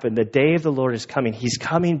to happen. The day of the Lord is coming. He's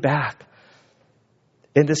coming back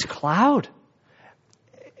in this cloud.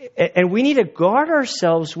 And we need to guard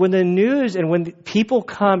ourselves when the news and when people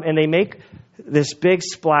come and they make this big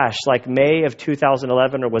splash, like May of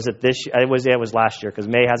 2011, or was it this year? It was last year because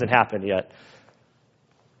May hasn't happened yet.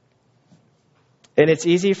 And it's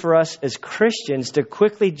easy for us as Christians to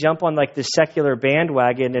quickly jump on like the secular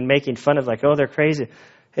bandwagon and making fun of like, oh, they're crazy.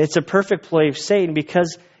 It's a perfect ploy of Satan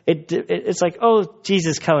because it's like, oh,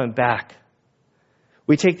 Jesus coming back.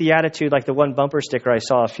 We take the attitude like the one bumper sticker I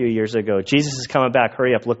saw a few years ago. Jesus is coming back.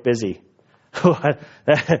 Hurry up. Look busy.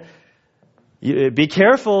 Be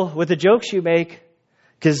careful with the jokes you make,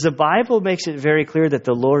 because the Bible makes it very clear that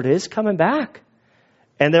the Lord is coming back.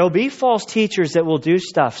 And there will be false teachers that will do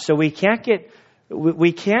stuff. So we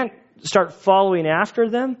can't start following after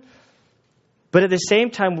them. But at the same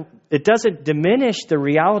time, it doesn't diminish the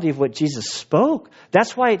reality of what Jesus spoke.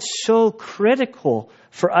 That's why it's so critical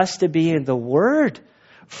for us to be in the Word,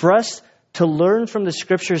 for us to learn from the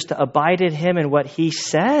Scriptures, to abide in Him and what He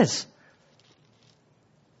says.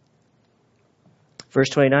 Verse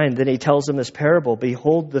 29, then He tells them this parable,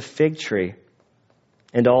 behold the fig tree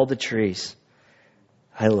and all the trees.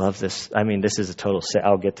 I love this. I mean, this is a total set.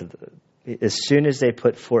 I'll get to as soon as they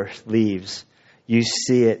put forth leaves, you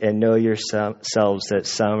see it and know yourselves that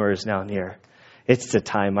summer is now near. It's the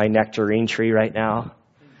time. My nectarine tree right now.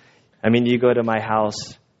 I mean, you go to my house,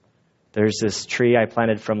 there's this tree I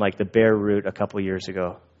planted from like the bare root a couple years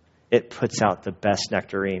ago. It puts out the best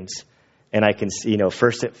nectarines. And I can see,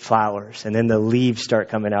 first it flowers and then the leaves start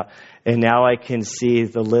coming out. And now I can see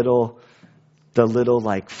the little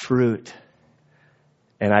like fruit.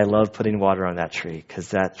 And I love putting water on that tree because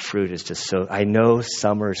that fruit is just so, I know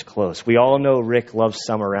summer's close. We all know Rick loves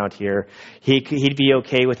summer around here. He'd be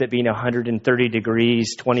okay with it being 130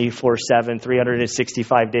 degrees, 24/7,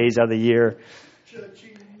 365 days out of the year.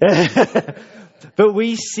 But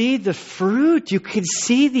we see the fruit. You can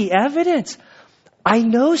see the evidence. I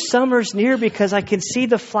know summer's near because I can see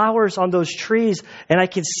the flowers on those trees and I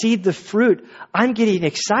can see the fruit. I'm getting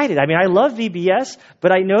excited. I mean, I love VBS,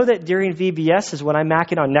 but I know that during VBS is when I'm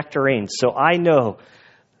macking on nectarines. So I know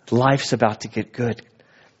life's about to get good.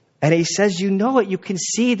 And he says, you know it. You can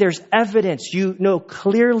see there's evidence. You know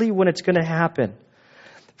clearly when it's going to happen.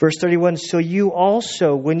 Verse 31, so you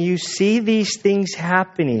also, when you see these things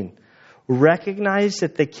happening, recognize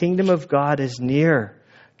that the kingdom of God is near.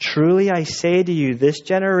 Truly I say to you, this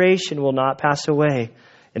generation will not pass away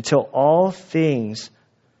until all things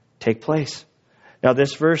take place. Now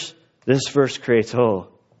this verse creates,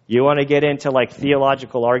 you want to get into like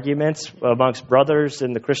theological arguments amongst brothers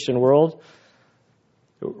in the Christian world?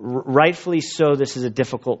 Rightfully so, this is a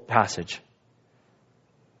difficult passage.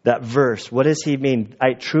 That verse, what does he mean?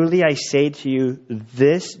 Truly I say to you,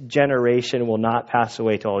 this generation will not pass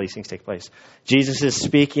away till all these things take place. Jesus is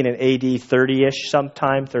speaking in AD 30-ish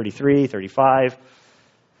sometime, 33, 35.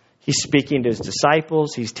 He's speaking to his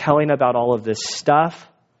disciples. He's telling about all of this stuff.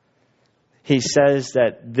 He says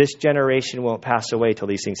that this generation won't pass away till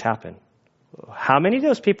these things happen. How many of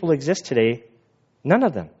those people exist today? None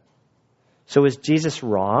of them. So is Jesus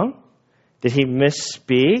wrong? Did he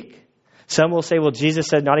misspeak? Some will say, well, Jesus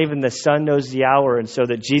said not even the Son knows the hour. And so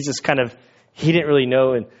that Jesus he didn't really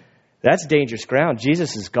know. And that's dangerous ground.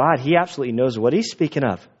 Jesus is God. He absolutely knows what he's speaking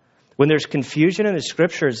of. When there's confusion in the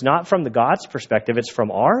Scripture, it's not from the God's perspective. It's from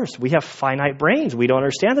ours. We have finite brains. We don't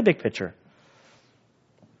understand the big picture.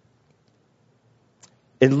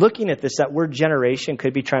 In looking at this, that word generation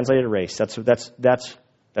could be translated race. That's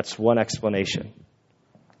one explanation.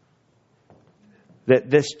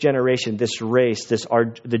 That this generation, this race,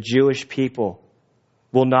 the Jewish people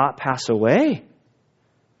will not pass away.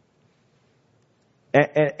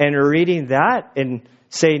 And reading that in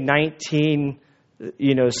say let's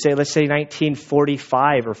say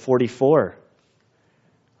 1945 or 44.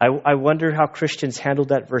 I wonder how Christians handled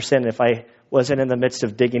that verse in. If I wasn't in the midst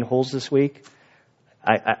of digging holes this week,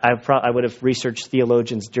 I would have researched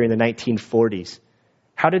theologians during the 1940s.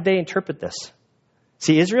 How did they interpret this?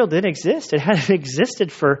 See, Israel didn't exist. It hadn't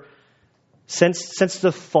existed since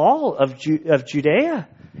the fall of Judea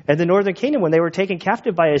and the northern kingdom when they were taken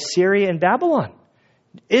captive by Assyria and Babylon.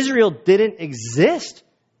 Israel didn't exist.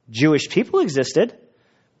 Jewish people existed,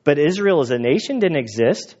 but Israel as a nation didn't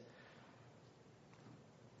exist.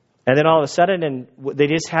 And then all of a sudden, and they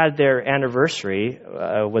just had their anniversary.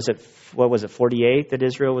 Was it 48 that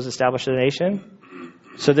Israel was established as a nation?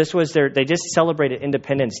 So they just celebrated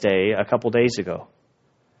Independence Day a couple days ago.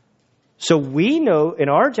 So we know, in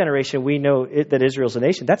our generation, that Israel's a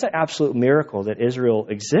nation. That's an absolute miracle that Israel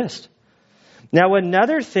exists. Now,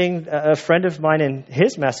 another thing, a friend of mine in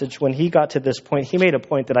his message, when he got to this point, he made a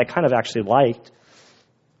point that I kind of actually liked.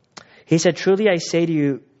 He said, truly I say to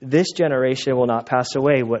you, this generation will not pass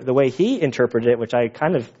away. The way he interpreted it, which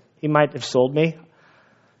he might have sold me.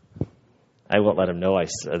 I won't let him know I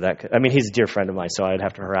said that. I mean, he's a dear friend of mine, so I'd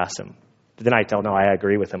have to harass him. But then I tell him, no, I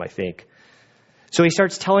agree with him, I think. So he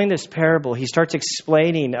starts telling this parable. He starts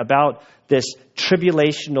explaining about this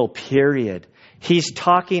tribulational period. He's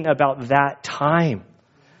talking about that time.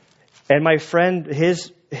 And my friend,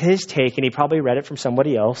 his take, and he probably read it from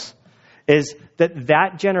somebody else, is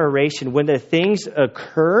that generation, when the things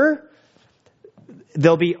occur,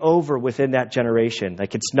 they'll be over within that generation.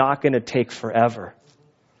 Like, it's not going to take forever.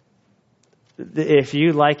 If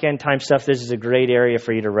you like end time stuff, this is a great area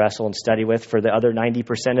for you to wrestle and study with. For the other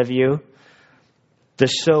 90% of you, the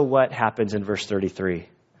so what happens in verse 33.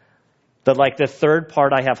 The third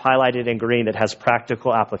part I have highlighted in green that has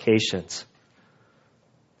practical applications.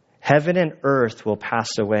 Heaven and earth will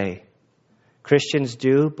pass away. Christians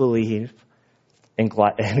do believe in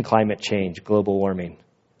climate change, global warming,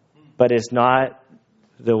 but it's not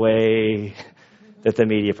the way that the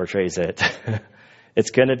media portrays it.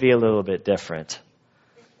 It's going to be a little bit different.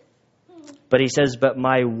 But he says, but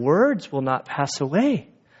my words will not pass away.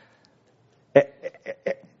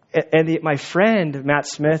 And my friend, Matt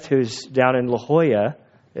Smith, who's down in La Jolla,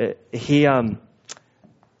 he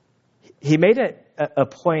made a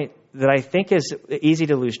point that I think is easy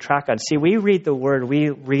to lose track on. See, we read the word, we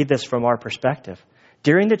read this from our perspective.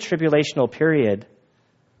 During the tribulational period,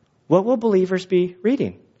 what will believers be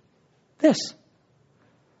reading? This.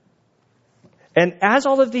 And as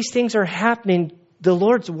all of these things are happening, the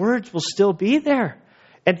Lord's words will still be there.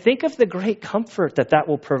 And think of the great comfort that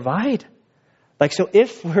will provide. So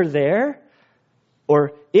if we're there,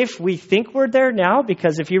 or if we think we're there now,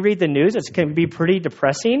 because if you read the news, it can be pretty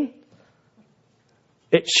depressing.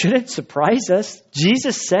 It shouldn't surprise us.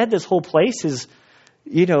 Jesus said this whole place is,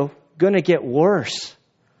 going to get worse.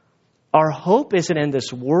 Our hope isn't in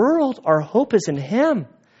this world. Our hope is in Him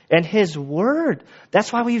and His Word.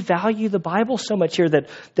 That's why we value the Bible so much here, that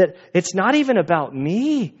it's not even about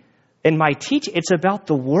me and my teaching. It's about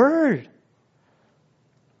the Word.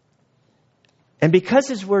 And because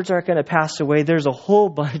His words aren't going to pass away, there's a whole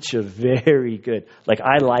bunch of very good,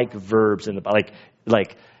 I like verbs in the Bible,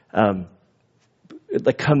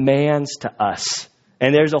 the commands to us.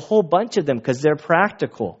 And there's a whole bunch of them because they're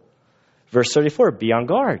practical. Verse 34, be on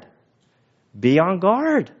guard. Be on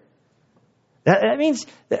guard. That means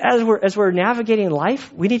that as we're navigating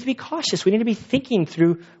life, we need to be cautious. We need to be thinking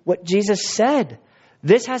through what Jesus said.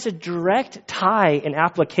 This has a direct tie and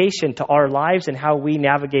application to our lives and how we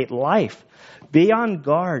navigate life. Be on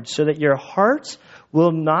guard so that your hearts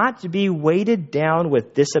will not be weighted down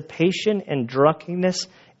with dissipation and drunkenness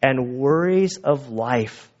and worries of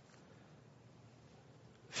life.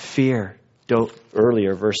 Fear.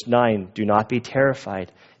 Earlier, verse 9, do not be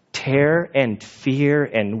terrified. Terror and fear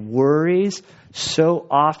and worries so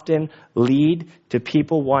often lead to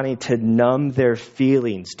people wanting to numb their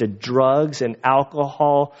feelings, to drugs and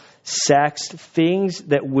alcohol, sex, things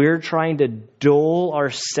that we're trying to dull our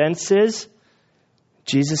senses.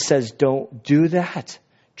 Jesus says, don't do that.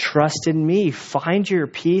 Trust in me. Find your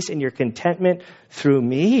peace and your contentment through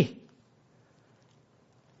me.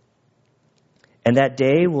 And that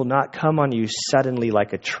day will not come on you suddenly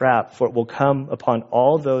like a trap, for it will come upon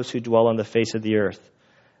all those who dwell on the face of the earth.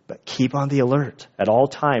 But keep on the alert at all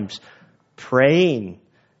times, praying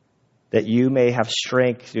that you may have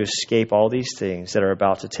strength to escape all these things that are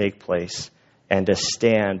about to take place and to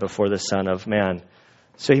stand before the Son of Man.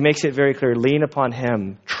 So he makes it very clear, lean upon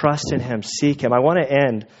Him, trust in Him, seek Him. I want to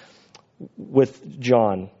end with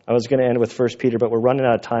John. I was going to end with 1 Peter, but we're running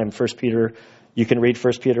out of time. 1 Peter, you can read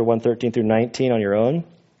 1 Peter 1:13 through 19 on your own.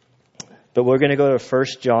 But we're going to go to 1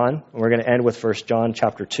 John, and we're going to end with 1 John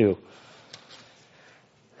chapter 2.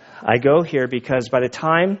 I go here because by the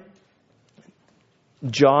time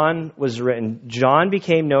John was written, John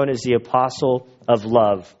became known as the apostle of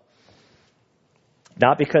love.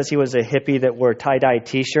 Not because he was a hippie that wore tie-dye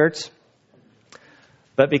t-shirts,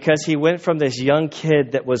 but because he went from this young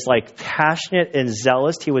kid that was passionate and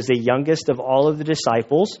zealous. He was the youngest of all of the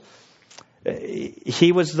disciples.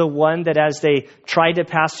 He was the one that as they tried to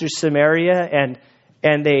pass through Samaria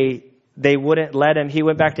and they wouldn't let him, he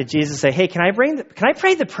went back to Jesus and said, hey, can I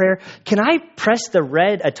pray the prayer? Can I press the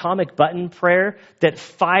red atomic button prayer that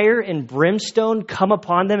fire and brimstone come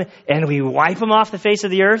upon them and we wipe them off the face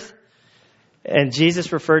of the earth? And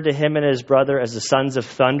Jesus referred to him and his brother as the sons of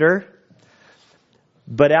thunder.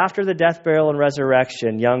 But after the death, burial, and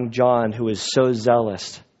resurrection, young John, who was so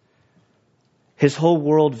zealous, his whole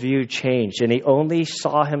worldview changed, and he only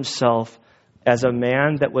saw himself as a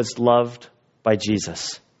man that was loved by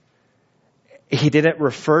Jesus. He didn't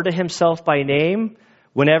refer to himself by name.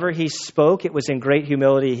 Whenever he spoke, it was in great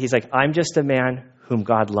humility. He's like, I'm just a man whom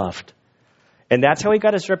God loved. And that's how he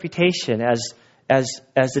got his reputation as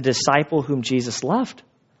the disciple whom Jesus loved,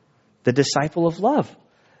 the disciple of love.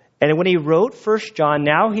 And when he wrote 1 John,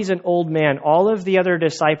 now he's an old man. All of the other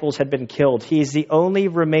disciples had been killed. He's the only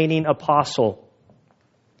remaining apostle.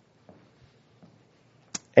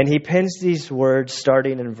 And he pens these words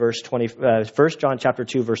starting in 1 John chapter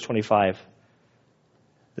 2, verse 25.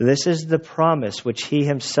 This is the promise which he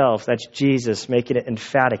himself, that's Jesus, making it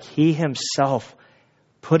emphatic, he himself,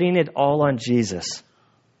 putting it all on Jesus.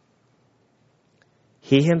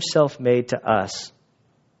 He himself made to us.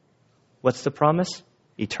 What's the promise?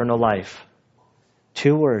 Eternal life.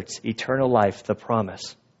 2 words, eternal life, the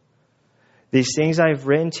promise. These things I've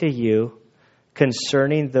written to you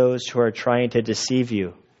concerning those who are trying to deceive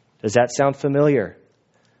you. Does that sound familiar?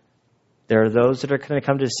 There are those that are going to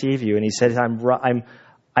come to deceive you. And he says,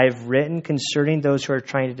 I've written concerning those who are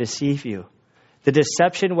trying to deceive you. The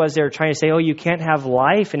deception was they were trying to say, oh, you can't have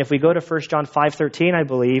life. And if we go to 1 John 5:13, I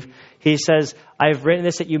believe, he says, I've written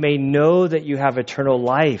this that you may know that you have eternal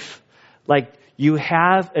life. Like, you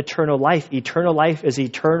have eternal life. Eternal life is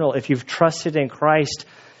eternal. If you've trusted in Christ,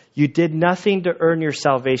 you did nothing to earn your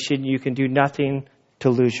salvation. You can do nothing to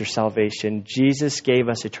lose your salvation. Jesus gave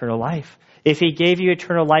us eternal life. If he gave you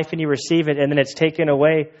eternal life and you receive it and then it's taken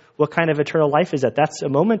away, what kind of eternal life is that? That's a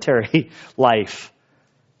momentary life.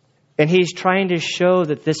 And he's trying to show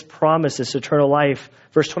that this promise, this eternal life.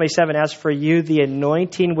 Verse 27, as for you, the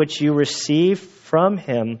anointing which you receive from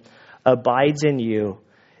him abides in you,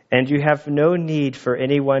 and you have no need for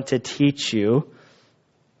anyone to teach you.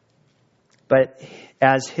 But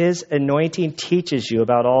as his anointing teaches you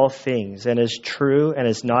about all things and is true and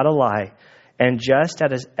is not a lie, and just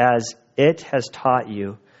as it has taught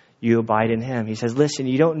you, you abide in him. He says, listen,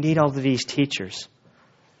 you don't need all of these teachers.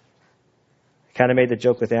 I kind of made the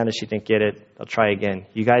joke with Anna. She didn't get it. I'll try again.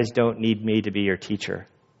 You guys don't need me to be your teacher.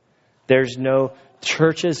 There's no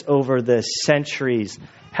churches over the centuries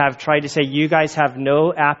have tried to say you guys have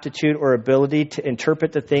no aptitude or ability to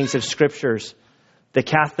interpret the things of scriptures. The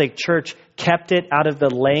Catholic Church kept it out of the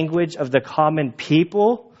language of the common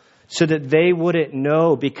people so that they wouldn't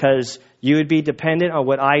know, because you would be dependent on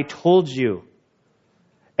what I told you.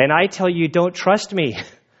 And I tell you, don't trust me.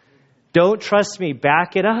 Don't trust me.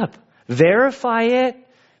 Back it up. Verify it.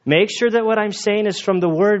 Make sure that what I'm saying is from the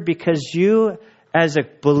Word, because you, as a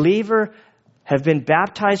believer, have been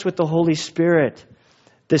baptized with the Holy Spirit.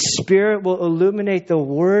 The Spirit will illuminate the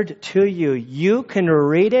Word to you. You can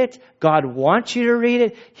read it. God wants you to read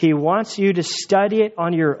it. He wants you to study it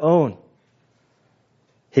on your own.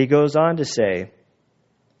 He goes on to say,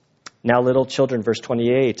 now little children, verse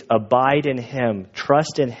 28, abide in him,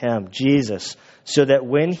 trust in him, Jesus, so that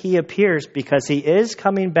when he appears, because he is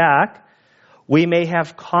coming back, we may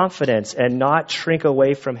have confidence and not shrink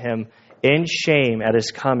away from him in shame at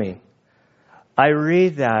his coming. I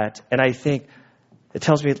read that and I think, it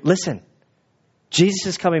tells me, listen, Jesus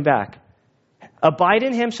is coming back. Abide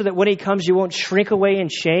in him so that when he comes, you won't shrink away in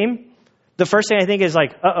shame. The first thing I think is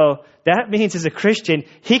like, that means as a Christian,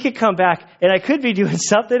 he could come back and I could be doing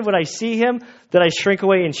something when I see him that I shrink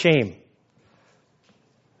away in shame.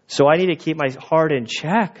 So I need to keep my heart in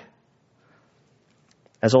check.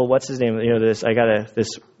 As old, what's his name?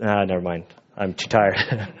 Never mind. I'm too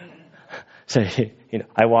tired. So,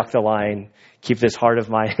 I walk the line, keep this heart of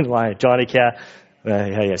mine in line. Johnny Cat.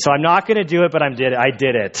 Yeah. So I'm not going to do it, but I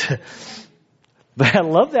did it. But I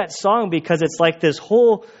love that song because it's like this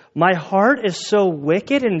whole, my heart is so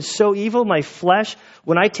wicked and so evil, my flesh.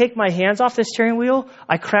 When I take my hands off the steering wheel,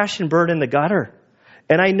 I crash and burn in the gutter.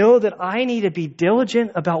 And I know that I need to be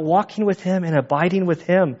diligent about walking with him and abiding with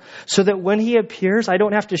him so that when he appears, I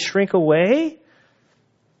don't have to shrink away.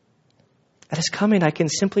 At his coming, I can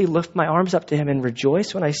simply lift my arms up to him and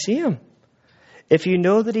rejoice when I see him. If you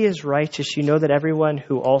know that he is righteous, you know that everyone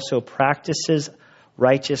who also practices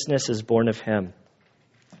righteousness is born of him.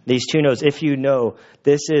 These 2 notes, if you know,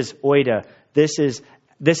 this is oida. This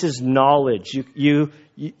is knowledge. You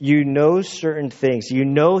know certain things. You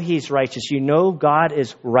know he's righteous. You know God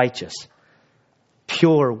is righteous,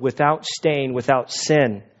 pure, without stain, without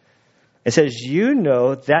sin. It says, you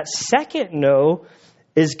know, that second know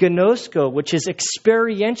is gnosko, which is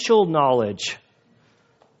experiential knowledge.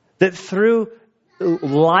 That through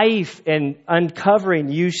life and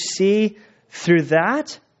uncovering, you see through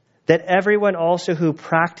that everyone also who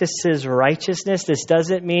practices righteousness, this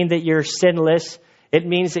doesn't mean that you're sinless. It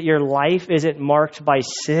means that your life isn't marked by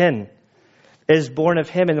sin. It is born of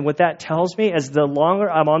him. And what that tells me is the longer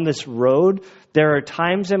I'm on this road, there are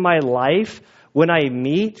times in my life when I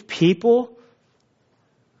meet people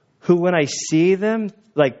who, when I see them,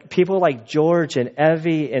 like people like George and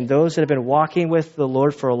Evie and those that have been walking with the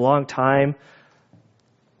Lord for a long time,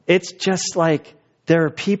 it's just like there are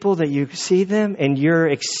people that you see them and your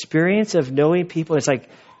experience of knowing people, it's like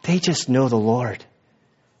they just know the Lord.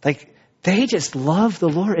 Like they just love the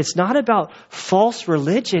Lord. It's not about false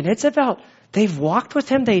religion. It's about they've walked with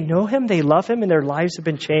him, they know him, they love him, and their lives have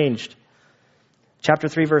been changed. Chapter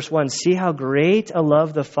 3, verse 1, see how great a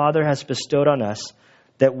love the Father has bestowed on us,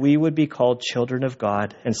 that we would be called children of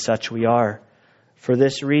God, and such we are. For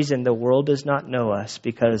this reason, the world does not know us,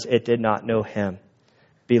 because it did not know him.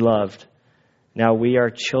 Beloved, now we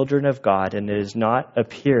are children of God, and it has not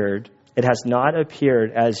appeared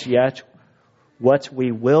as yet what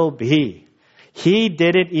we will be. He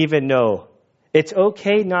didn't even know. It's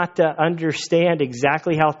okay not to understand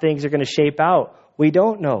exactly how things are going to shape out. We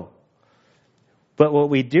don't know. But what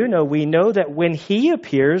we do know, we know that when he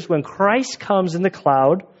appears, when Christ comes in the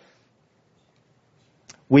cloud,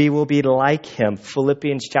 we will be like him.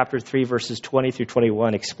 Philippians chapter 3, verses 20 through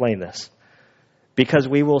 21 explain this. Because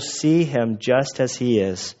we will see him just as he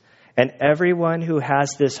is. And everyone who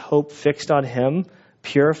has this hope fixed on him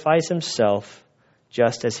purifies himself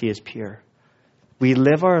just as he is pure. We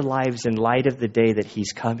live our lives in light of the day that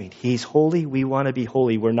he's coming. He's holy. We want to be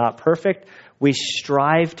holy. We're not perfect. We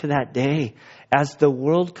strive to that day. As the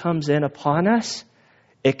world comes in upon us,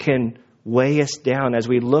 it can weigh us down. As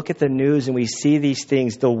we look at the news and we see these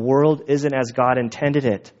things, the world isn't as God intended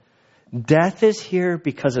it. Death is here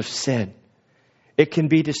because of sin. It can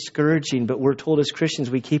be discouraging, but we're told as Christians,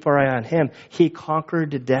 we keep our eye on him. He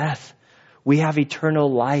conquered death. We have eternal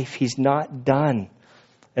life. He's not done.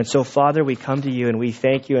 And so, Father, we come to you and we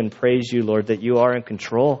thank you and praise you, Lord, that you are in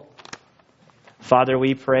control. Father,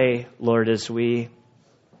 we pray, Lord, as we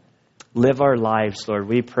live our lives, Lord,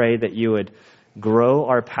 we pray that you would grow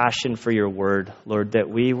our passion for your word, Lord, that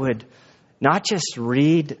we would not just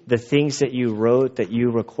read the things that you wrote, that you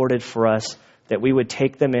recorded for us, that we would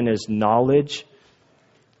take them in as knowledge.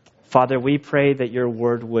 Father, we pray that your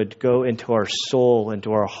word would go into our soul,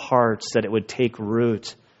 into our hearts, that it would take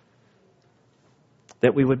root,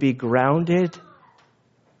 that we would be grounded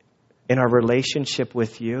in our relationship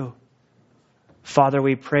with you. Father,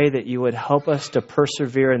 we pray that you would help us to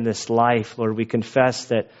persevere in this life. Lord, we confess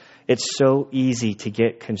that it's so easy to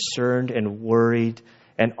get concerned and worried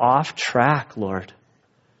and off track, Lord.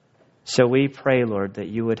 So we pray, Lord, that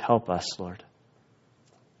you would help us, Lord.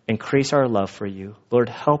 Increase our love for you. Lord,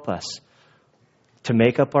 help us to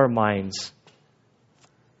make up our minds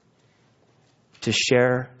to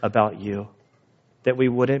share about you, that we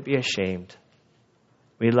wouldn't be ashamed.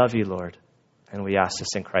 We love you, Lord, and we ask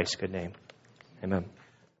this in Christ's good name. Amen.